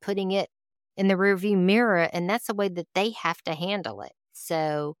person and putting it in the rearview mirror, and that's the way that they have to handle it.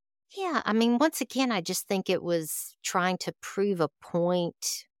 So, yeah, I mean, once again, I just think it was trying to prove a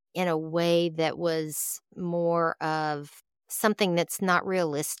point in a way that was more of something that's not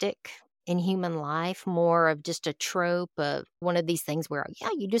realistic in human life, more of just a trope of one of these things where, yeah,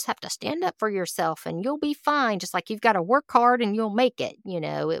 you just have to stand up for yourself and you'll be fine. Just like you've got to work hard and you'll make it.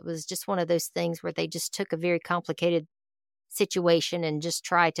 It was just one of those things where they just took a very complicated situation and just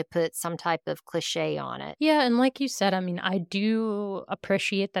tried to put some type of cliche on it. Yeah, and like you said, I mean, I do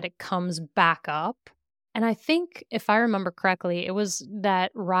appreciate that it comes back up. And I think if I remember correctly, it was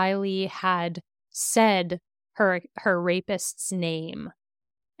that Riley had said her rapist's name,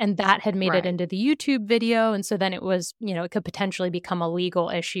 and that had made it Right. into the YouTube video, and so then it was, it could potentially become a legal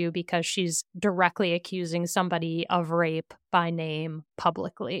issue because she's directly accusing somebody of rape by name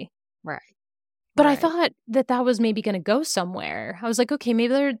publicly. Right. But I Right. thought that that was maybe gonna go somewhere. I was like, "Okay,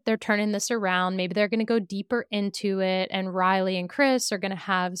 maybe they're turning this around. Maybe they're gonna go deeper into it, and Riley and Chris are gonna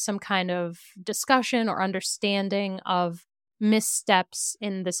have some kind of discussion or understanding of missteps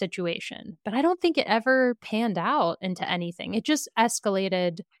in the situation." But I don't think it ever panned out into anything. It just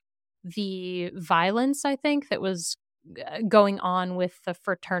escalated the violence, I think, that was going on with the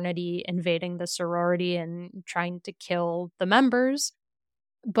fraternity invading the sorority and trying to kill the members,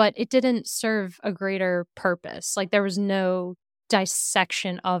 but it didn't serve a greater purpose. Like, there was no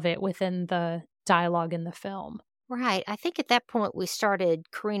dissection of it within the dialogue in the film. Right. I think at that point we started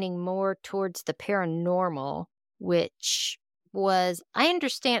careening more towards the paranormal, which was, I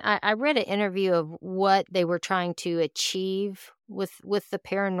understand, I read an interview of what they were trying to achieve with the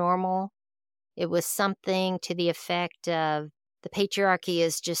paranormal. It was something to the effect of the patriarchy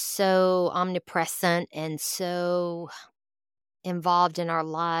is just so omnipresent and so involved in our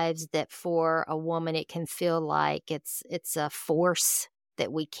lives that for a woman it can feel like it's a force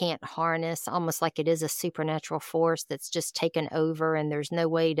that we can't harness, almost like it is a supernatural force that's just taken over and there's no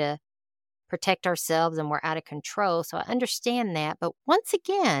way to protect ourselves and we're out of control. So I understand that, but once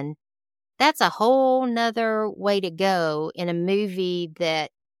again, that's a whole nother way to go in a movie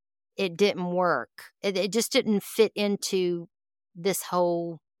that it didn't work. It just didn't fit into this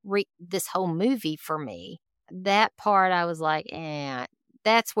whole movie for me. That part I was like,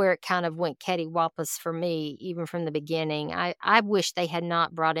 that's where it kind of went cattywampus for me, even from the beginning. I wish they had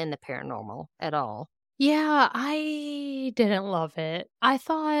not brought in the paranormal at all. Yeah, I didn't love it. I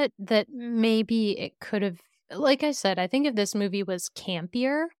thought that maybe it could have, like I said, I think if this movie was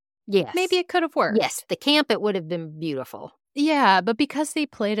campier, maybe Yes. it could have Yes, worked. the camp, it would have been beautiful. Yeah, but because they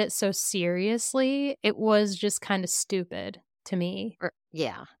played it so seriously, it was just kind of stupid to me.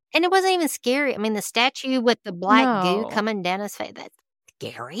 Yeah. And it wasn't even scary. I mean, the statue with the black goo No. coming down his face, that's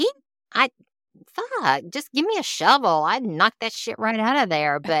scary. I fuck, just give me a shovel. I'd knock that shit right out of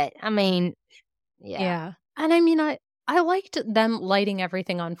there. But I mean, yeah. Yeah. And I mean, I liked them lighting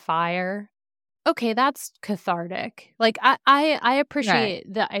everything on fire. Okay, that's cathartic. Like, I Right.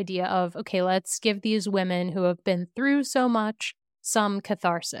 appreciate the idea of, okay, let's give these women who have been through so much some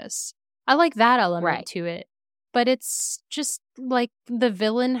catharsis. I like that element Right. to it. But it's just like the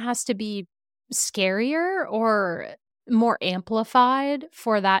villain has to be scarier or more amplified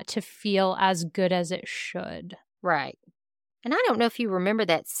for that to feel as good as it should. Right. And I don't know if you remember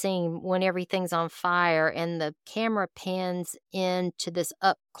that scene when everything's on fire and the camera pans into this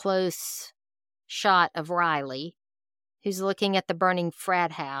up close shot of Riley, who's looking at the burning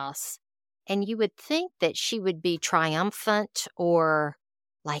frat house. And you would think that she would be triumphant or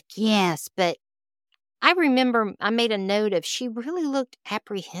like, yes, but I remember I made a note of she really looked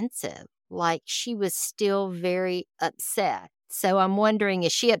apprehensive, like she was still very upset. So I'm wondering,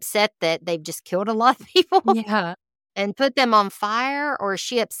 is she upset that they've just killed a lot of people Yeah. and put them on fire? Or is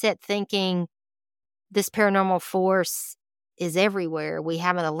she upset thinking this paranormal force is everywhere? We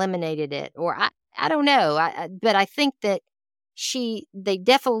haven't eliminated it. Or I don't know. But I think that they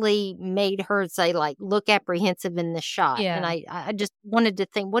definitely made her say, like, look apprehensive in the shot. And Yeah. I just wanted to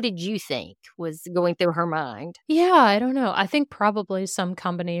think, what did you think was going through her mind? Yeah, I don't know. I think probably some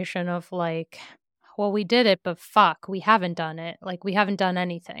combination of like, well, we did it, but fuck, we haven't done it. Like, we haven't done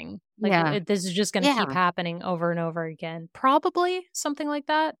anything. Like, Yeah. this is just going to keep Yeah. happening over and over again. Probably something like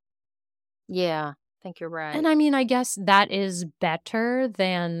that. Yeah. I think you're And right. I mean, I guess that is better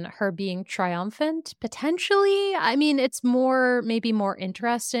than her being triumphant, potentially. I mean, it's maybe more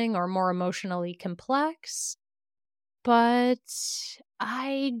interesting or more emotionally complex, but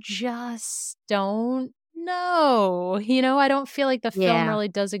I just don't know. I don't feel like the film Yeah. really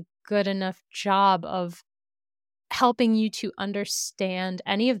does a good enough job of helping you to understand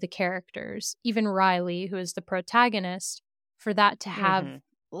any of the characters, even Riley, who is the protagonist, for that to have Mhm.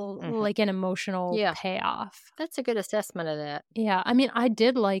 Mhm. like an emotional Yeah. payoff. That's a good assessment of that. Yeah, I mean, I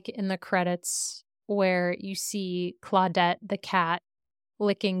did like in the credits where you see Claudette the cat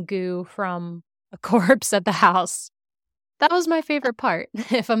licking goo from a corpse at the house. That was my favorite part,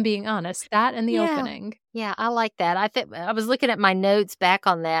 if I'm being honest. That and the Yeah. opening. Yeah, I like that. I think I was looking at my notes back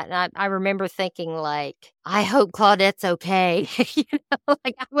on that, and I remember thinking, like, "I hope Claudette's okay." You know,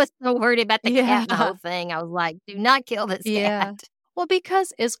 like, I was so worried about the cat and the Yeah. whole thing. I was like, "Do not kill this Yeah. cat." Well,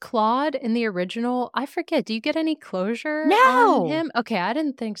 because is Claude in the original I forget, do you get any closure on No! him? Okay, I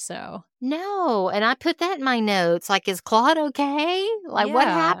didn't think so. No, and I put that in my notes, like, "Is Claude okay? Like, what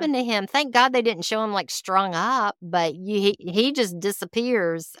Yeah. happened to him?" Thank God they didn't show him, like, strung up, but he just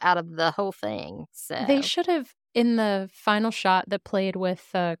disappears out of the whole thing, They so should have in the final shot that played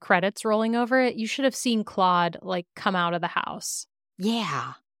with the credits rolling over it, you should have seen Claude, like, come out of the house.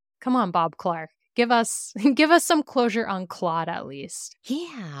 yeah. Come on, Bob Clark. Give us give us some closure on Claude at least.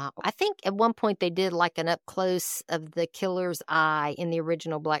 Yeah. I think at one point they did, like, an up close of the killer's eye in the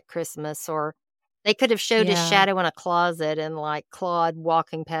original Black Christmas, or they could have showed his Yeah. shadow in a closet and, like, Claude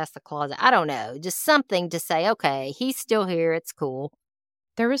walking past the closet. I don't know, just something to say, "Okay, he's still here, it's cool."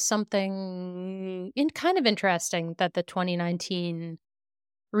 There was something kind of interesting that the 2019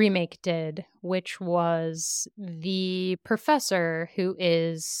 remake did, which was the professor who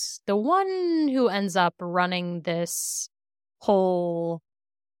is the one who ends up running this whole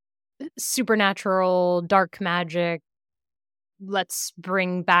supernatural dark magic. Let's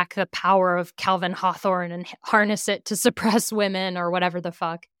bring back the power of Calvin Hawthorne and harness it to suppress women or whatever the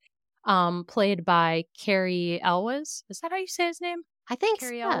fuck. Played by Carrie Elwes. Is that how you say his name? I think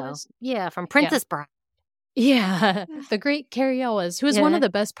Carrie so. Elwes? Yeah, from Yeah. Princess Bride. Yeah, the great Carrie Elwes, who is one of Yeah. the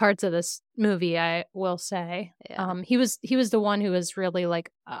best parts of this movie, I will say. Yeah. He was the one who was really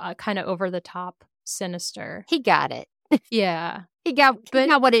like kind of over the top sinister. He got it. Yeah, He but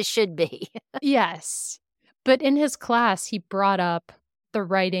got what it should be. yes, but in his class, he brought up the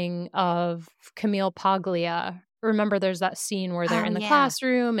writing of Camille Paglia. Remember, there's that scene where they're Oh, in the yeah.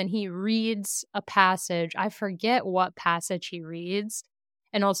 classroom and he reads a passage. I forget what passage he reads.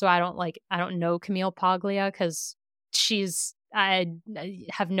 And also I don't know Camille Paglia because I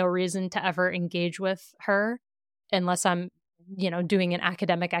have no reason to ever engage with her unless I'm, doing an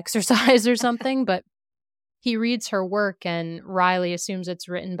academic exercise or something. But he reads her work and Riley assumes it's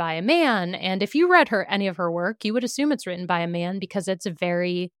written by a man. And if you read any of her work, you would assume it's written by a man because it's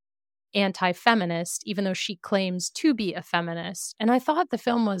very anti-feminist, even though she claims to be a feminist. And I thought the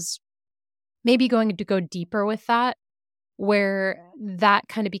film was maybe going to go deeper with that, where that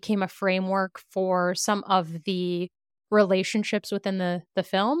kind of became a framework for some of the relationships within the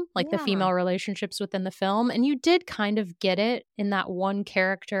film, like the Yeah. female relationships within the film. And you did kind of get it in that one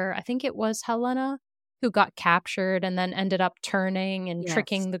character. I think it was Helena who got captured and then ended up turning and Yes.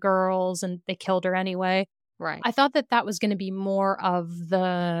 tricking the girls and they killed her anyway. Right. I thought that that was going to be more of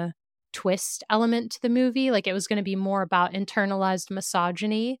the twist element to the movie. Like it was going to be more about internalized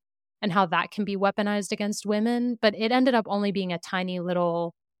misogyny and how that can be weaponized against women. But it ended up only being a tiny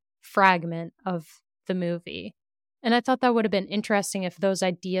little fragment of the movie. And I thought that would have been interesting if those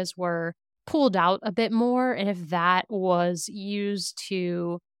ideas were pulled out a bit more and if that was used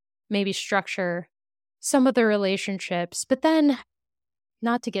to maybe structure some of the relationships. But then,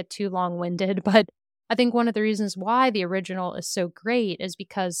 not to get too long winded, but I think one of the reasons why the original is so great is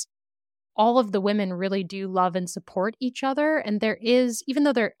because all of the women really do love and support each other. And there is, even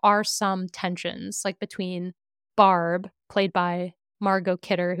though there are some tensions, like between Barb, played by Margot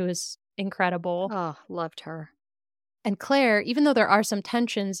Kidder, who is incredible, Oh, loved her. and Claire, even though there are some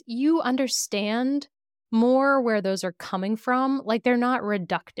tensions, you understand more where those are coming from. Like they're not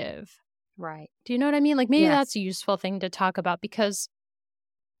reductive. Right. Do you know what I mean? Like maybe Yes. that's a useful thing to talk about because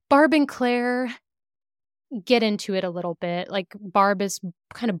Barb and Claire get into it a little bit. Like Barb is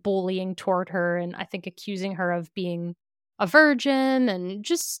kind of bullying toward her and I think accusing her of being a virgin and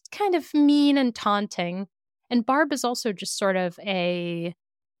just kind of mean and taunting. And Barb is also just sort of a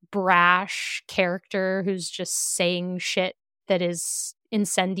brash character who's just saying shit that is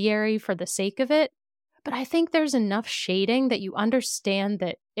incendiary for the sake of it. But I think there's enough shading that you understand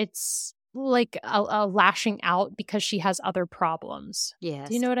that it's like a lashing out because she has other problems. Yes.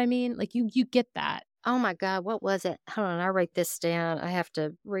 Do you know what I mean? Like you get that. Oh my God, what was it? Hold on, I write this down. I have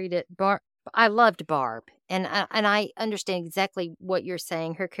to read it. I loved Barb, and I understand exactly what you're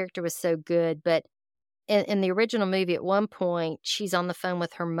saying. Her character was so good, but in the original movie, at one point, she's on the phone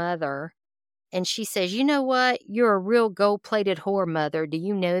with her mother, and she says, "You know what? You're a real gold-plated whore, mother. Do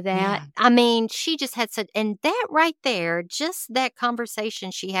you know that?" Yeah. I mean, she just had such, and that right there, just that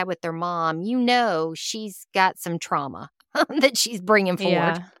conversation she had with her mom, you know, she's got some trauma that she's bringing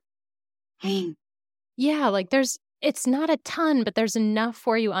forward. Yeah. Yeah, like it's not a ton, but there's enough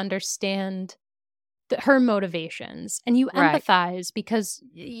where you understand her motivations, and you Right. empathize because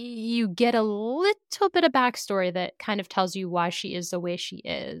you get a little bit of backstory that kind of tells you why she is the way she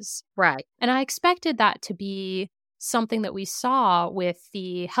is. Right. And I expected that to be something that we saw with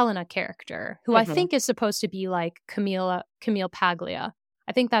the Helena character, who I Mhm. think is supposed to be like Camille Paglia.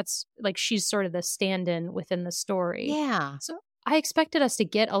 I think that's like she's sort of the stand-in within the story. Yeah. So I expected us to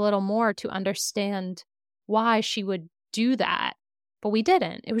get a little more to understand why she would do that, but we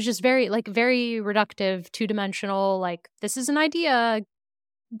didn't. It was just very reductive, two-dimensional, like, this is an idea,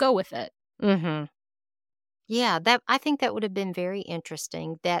 go with it. Mhm. Yeah, that I think that would have been very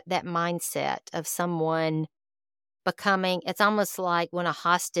interesting, that mindset of someone becoming it's almost like when a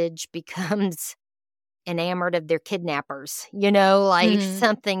hostage becomes enamored of their kidnappers, like Mhm.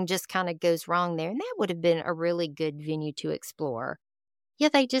 something just kinda goes wrong there, and that would have been a really good venue to explore. Yeah,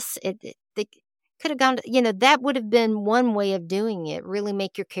 they just they coulda gone to that would have been one way of doing it, really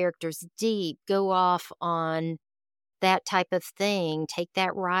make your characters deep, go off on that type of thing, take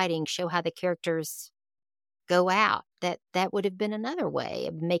that writing, show how the characters go out. That would have been another way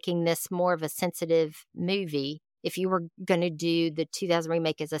of making this more of a sensitive movie. If you were gonna do the 2000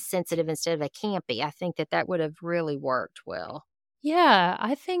 remake as a sensitive instead of a campy, I think that would have really worked well. Yeah,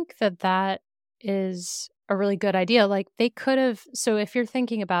 I think that that is a really good idea. Like, they could have, so if you're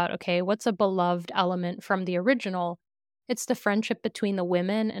thinking about, okay, what's a beloved element from the original? It's the friendship between the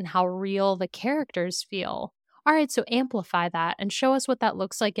women and how real the characters feel. All right, so amplify that and show us what that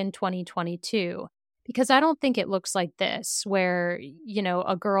looks like in 2022. Because I don't think it looks like this, where,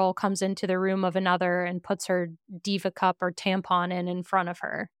 a girl comes into the room of another and puts her diva cup or tampon in front of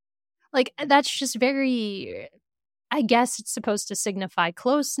her. Like, that's just very, I guess it's supposed to signify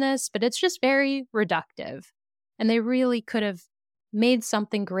closeness, but it's just very reductive. And they really could have made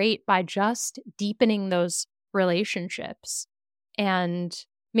something great by just deepening those relationships and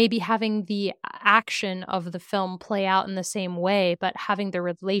maybe having the action of the film play out in the same way, but having the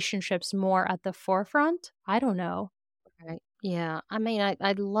relationships more at the forefront. I don't know. Right. Yeah. I mean,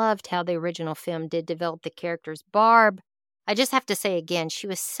 I loved how the original film did develop the characters. Barb, I just have to say again, she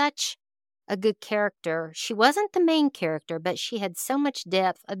was such a good character. She wasn't the main character, but she had so much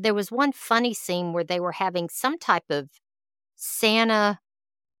depth. There was one funny scene where they were having some type of Santa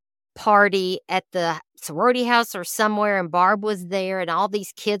party at the sorority house or somewhere, and Barb was there, and all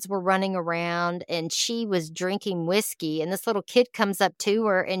these kids were running around, and she was drinking whiskey. And this little kid comes up to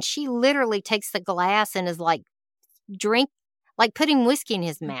her, and she literally takes the glass and is like, drink like putting whiskey in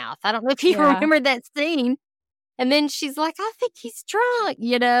his mouth. I don't know if you Yeah. remember that scene. And then she's like, "I think he's drunk,"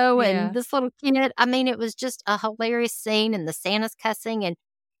 and Yeah. this little kid, I mean, it was just a hilarious scene and the Santa's cussing, and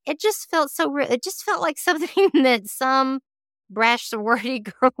it just felt so real. It just felt like something that some brash sorority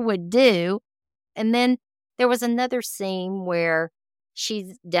girl would do. And then there was another scene where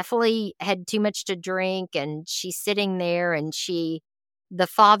she's definitely had too much to drink, and she's sitting there, and the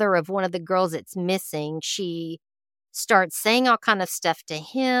father of one of the girls that's missing, she starts saying all kind of stuff to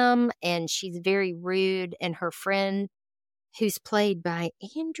him, and she's very rude, and her friend, who's played by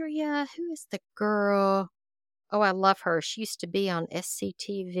Andrea, who is the girl? Oh, I love her. She used to be on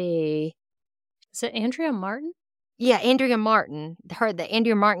SCTV. Is it Andrea Martin? Yeah, Andrea Martin. The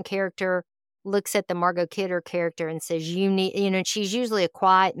Andrea Martin character looks at the Margot Kidder character and says, "You need," she's usually a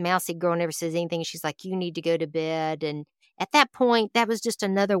quiet, mousy girl, never says anything. She's like, "You need to go to bed." And at that point, that was just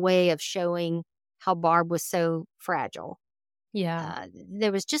another way of showing how Barb was so fragile. Yeah.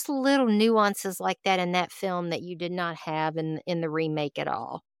 There was just little nuances like that in that film that you did not have in the remake at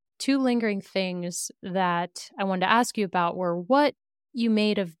all. Two lingering things that I wanted to ask you about were what you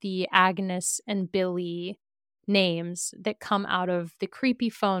made of the Agnes and Billy names that come out of the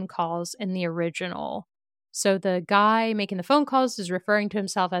creepy phone calls in the original. So the guy making the phone calls is referring to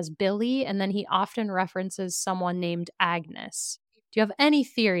himself as Billy, and then he often references someone named Agnes. Do you have any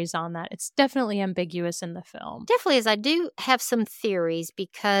theories on that? It's definitely ambiguous in the film. Definitely is. I do have some theories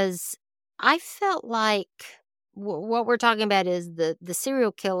because I felt like what we're talking about is the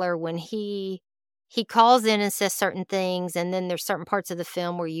serial killer when he calls in and says certain things, and then there's certain parts of the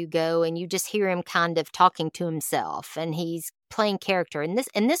film where you go and you just hear him kind of talking to himself, and he's playing character. And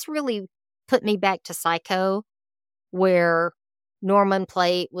this really put me back to Psycho, where Norman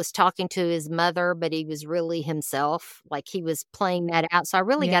Plate was talking to his mother, but he was really himself. Like he was playing that out. So I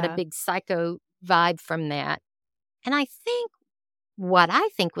really got a Yeah. big Psycho vibe from that. And I think what I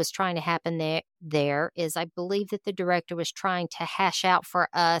think was trying to happen there is I believe that the director was trying to hash out for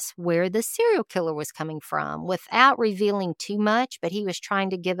us where the serial killer was coming from without revealing too much, but he was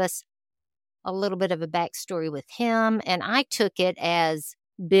trying to give us a little bit of a backstory with him. And I took it as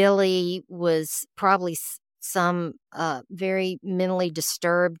Billy was probably some very mentally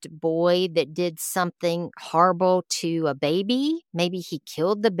disturbed boy that did something horrible to a baby. Maybe he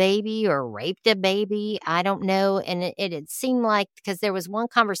killed the baby or raped a baby. I don't know. And it seemed like, because there was one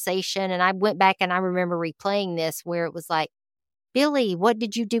conversation, and I went back and I remember replaying this, where it was like, Billy, what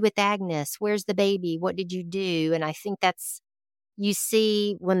did you do with Agnes? Where's the baby? What did you do? And I think that's, you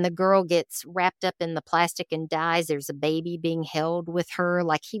see when the girl gets wrapped up in the plastic and dies, there's a baby being held with her.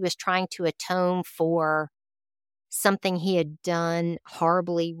 Like he was trying to atone for something he had done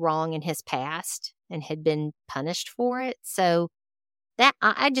horribly wrong in his past and had been punished for it. So that,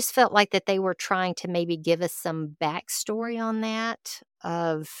 I just felt like that they were trying to maybe give us some backstory on that,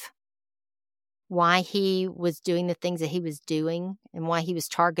 of why he was doing the things that he was doing and why he was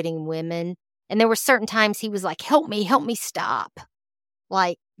targeting women. And there were certain times he was like, help me stop.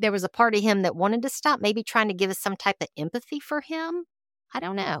 Like there was a part of him that wanted to stop, maybe trying to give us some type of empathy for him. I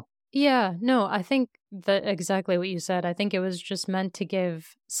don't know. Yeah, no, I think that exactly what you said. I think it was just meant to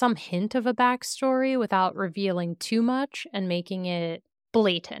give some hint of a backstory without revealing too much and making it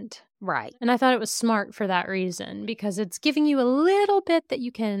blatant. Right. And I thought it was smart for that reason, because it's giving you a little bit that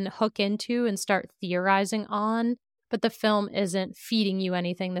you can hook into and start theorizing on, but the film isn't feeding you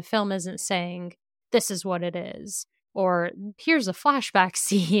anything. The film isn't saying, this is what it is. Or here's a flashback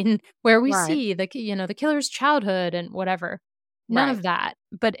scene where we Right. see the killer's childhood and whatever. None Right. of that.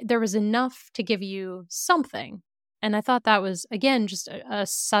 But there was enough to give you something. And I thought that was, again, just a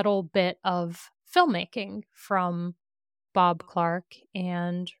subtle bit of filmmaking from Bob Clark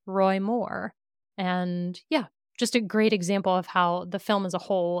and Roy Moore. And yeah, just a great example of how the film as a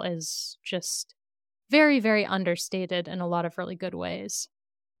whole is just very, very understated in a lot of really good ways.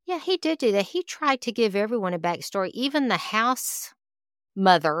 Yeah, he did do that. He tried to give everyone a backstory, even the house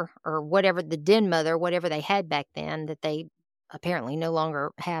mother or whatever, the den mother, whatever they had back then, that they apparently no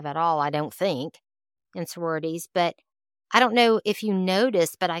longer have at all, I don't think, in sororities. But I don't know if you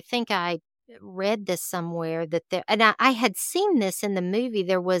noticed, but I think I read this somewhere that there, and I had seen this in the movie.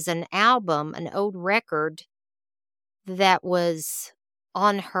 There was an album, an old record that was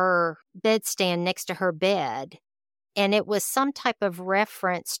on her bedstand next to her bed. And it was some type of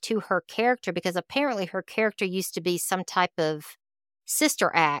reference to her character, because apparently her character used to be some type of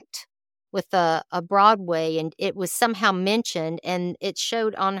sister act with a Broadway, and it was somehow mentioned, and it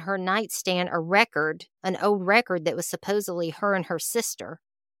showed on her nightstand a record, an old record that was supposedly her and her sister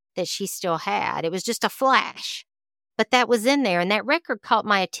that she still had. It was just a flash, but that was in there, and that record caught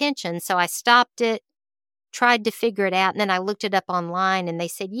my attention, so I stopped it, tried to figure it out, and then I looked it up online, and they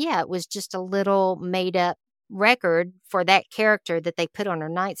said, yeah, it was just a little made-up record for that character that they put on her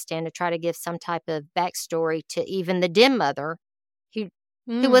nightstand to try to give some type of backstory to even the den mother,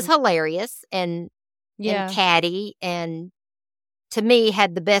 who was hilarious and catty, and to me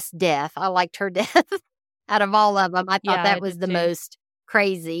had the best death. I liked her death out of all of them. I thought that was the most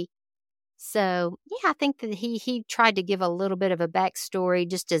crazy. So yeah, I think that he tried to give a little bit of a backstory,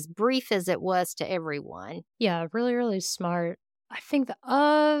 just as brief as it was, to everyone. Yeah, really, really smart. I think the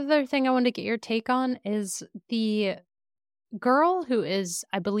other thing I wanted to get your take on is the girl who is,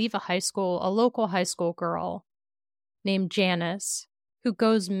 I believe, a local high school girl named Janice, who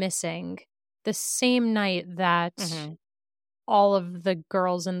goes missing the same night that all of the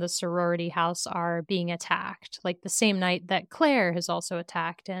girls in the sorority house are being attacked. Like the same night that Claire is also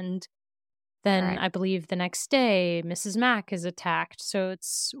attacked. And then I believe the next day, Mrs. Mack is attacked. So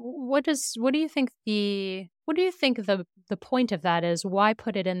it's, what do you think the point of that is? Why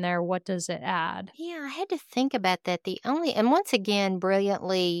put it in there? What does it add? Yeah, I had to think about that. And once again,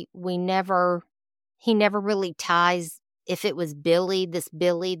 brilliantly, he never really ties, if it was this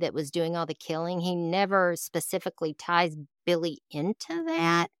Billy that was doing all the killing, he never specifically ties Billy into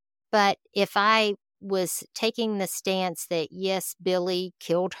that. But if I was taking the stance that, yes, Billy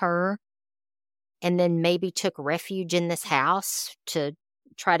killed her and then maybe took refuge in this house to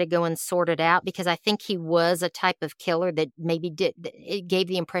try to go and sort it out, because I think he was a type of killer that maybe it gave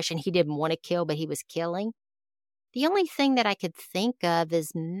the impression he didn't want to kill, but he was killing. The only thing that I could think of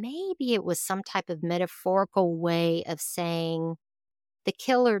is maybe it was some type of metaphorical way of saying the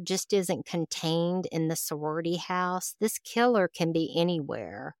killer just isn't contained in the sorority house. This killer can be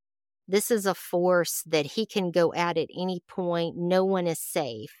anywhere. This is a force that he can go out at any point. No one is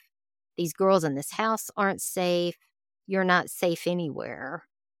safe. These girls in this house aren't safe. You're not safe anywhere.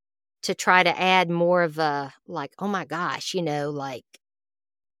 To try to add more of a, like, oh my gosh, like,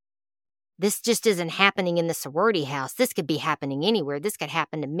 this just isn't happening in the sorority house. This could be happening anywhere. This could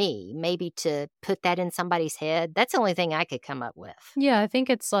happen to me. Maybe to put that in somebody's head. That's the only thing I could come up with. Yeah, I think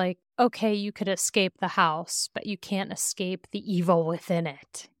it's like, okay, you could escape the house, but you can't escape the evil within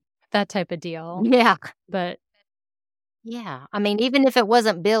it. that type of deal. Yeah. But Yeah. I mean, even if it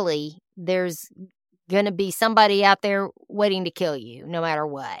wasn't Billy, there's gonna be somebody out there waiting to kill you no matter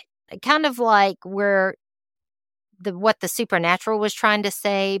what. Kind of like where what the supernatural was trying to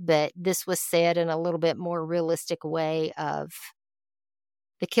say, but this was said in a little bit more realistic way of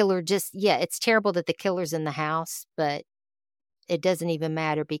the killer just yeah, it's terrible that the killer's in the house, but it doesn't even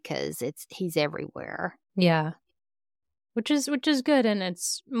matter because he's everywhere. yeah, which is good, and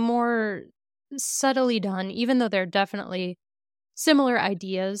it's more subtly done, even though they're definitely similar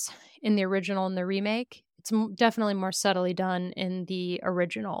ideas in the original and the remake. It's definitely more subtly done in the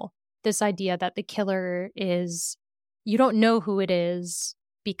original. This idea that the killer is, you don't know who it is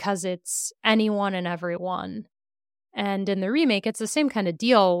because it's anyone and everyone. And in the remake, it's the same kind of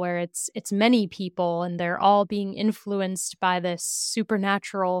deal where it's many people and they're all being influenced by this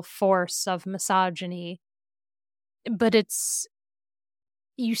supernatural force of misogyny. But it's,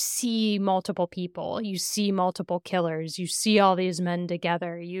 you see multiple people, you see multiple killers, you see all these men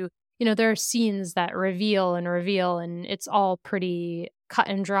together. You know, there are scenes that reveal and it's all pretty cut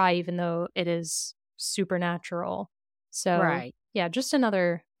and dry even though it is supernatural. So, Right. yeah, just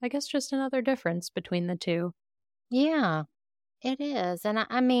another, I guess just another difference between the two. Yeah, it is. And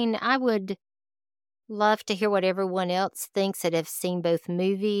I mean, I would love to hear what everyone else thinks that have seen both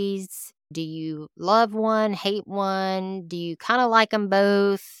movies. Do you love one, hate one? Do you kind of like them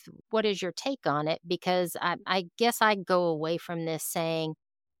both? What is your take on it? Because I guess I go away from this saying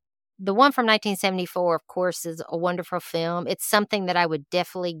the one from 1974, of course, is a wonderful film. It's something that I would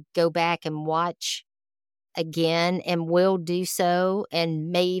definitely go back and watch again and will do so and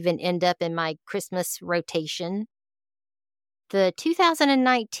may even end up in my Christmas rotation. The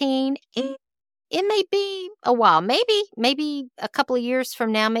 2019, it may be a while. Maybe a couple of years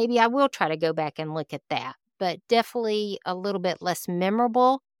from now, maybe I will try to go back and look at that. But definitely a little bit less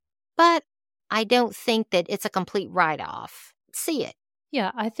memorable. But I don't think that it's a complete write-off. See it.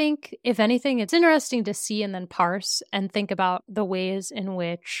 Yeah, I think if anything, it's interesting to see and then parse and think about the ways in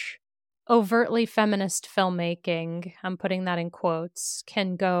which overtly feminist filmmaking, I'm putting that in quotes,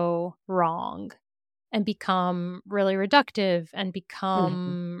 can go wrong and become really reductive and Mhm.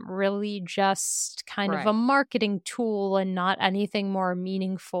 become really just kind of a Right. marketing tool and not anything more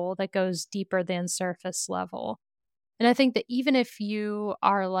meaningful that goes deeper than surface level. And I think that even if you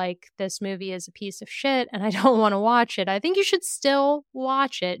are like, this movie is a piece of shit and I don't want to watch it, I think you should still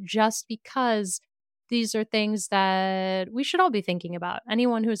watch it just because these are things that we should all be thinking about.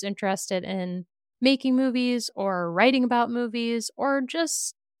 Anyone who's interested in making movies or writing about movies or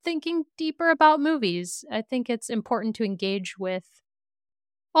just thinking deeper about movies, I think it's important to engage with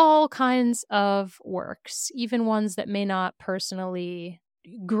all kinds of works, even ones that may not personally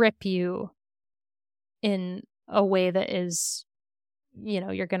grip you in a way that is,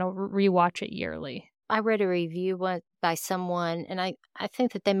 you're going to rewatch it yearly. I read a review by someone, and I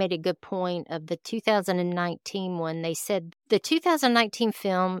think that they made a good point of the 2019 one. They said the 2019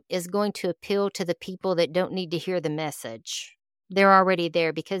 film is going to appeal to the people that don't need to hear the message. They're already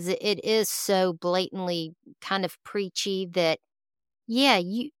there because it is so blatantly kind of preachy that, yeah,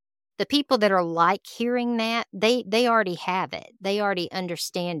 the people that are like hearing that, they already have it. They already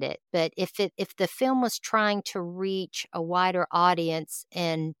understand it. But if the film was trying to reach a wider audience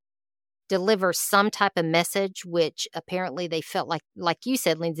and deliver some type of message, which apparently they felt like you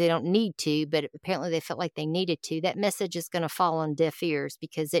said, Lindsay, they don't need to, but apparently they felt like they needed to, that message is going to fall on deaf ears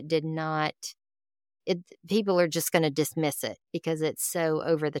because it did not, people are just going to dismiss it because it's so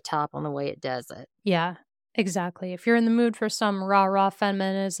over the top on the way it does it. Yeah, exactly. If you're in the mood for some rah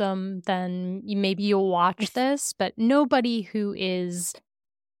feminism, then maybe you'll watch this, but nobody who is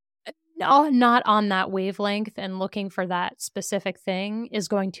not on that wavelength and looking for that specific thing is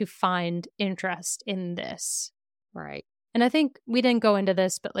going to find interest in this. Right. And I think we didn't go into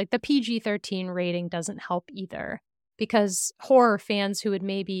this, but like the PG-13 rating doesn't help either because horror fans who would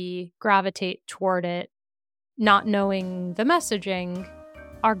maybe gravitate toward it, not knowing the messaging,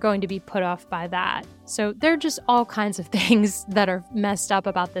 are going to be put off by that. So there are just all kinds of things that are messed up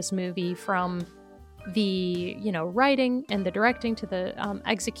about this movie, from the writing and the directing to the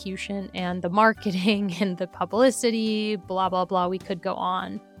execution and the marketing and the publicity, blah blah blah. We could go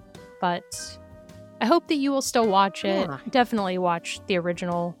on, but I hope that you will still watch it. Yeah. Definitely watch the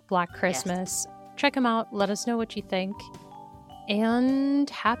original Black Christmas. Yes. Check them out. Let us know what you think. And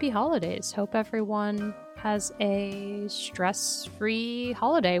happy holidays. Hope everyone has a stress-free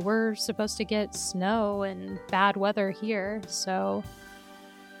holiday. We're supposed to get snow and bad weather here, so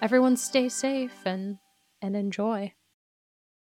everyone stay safe and enjoy.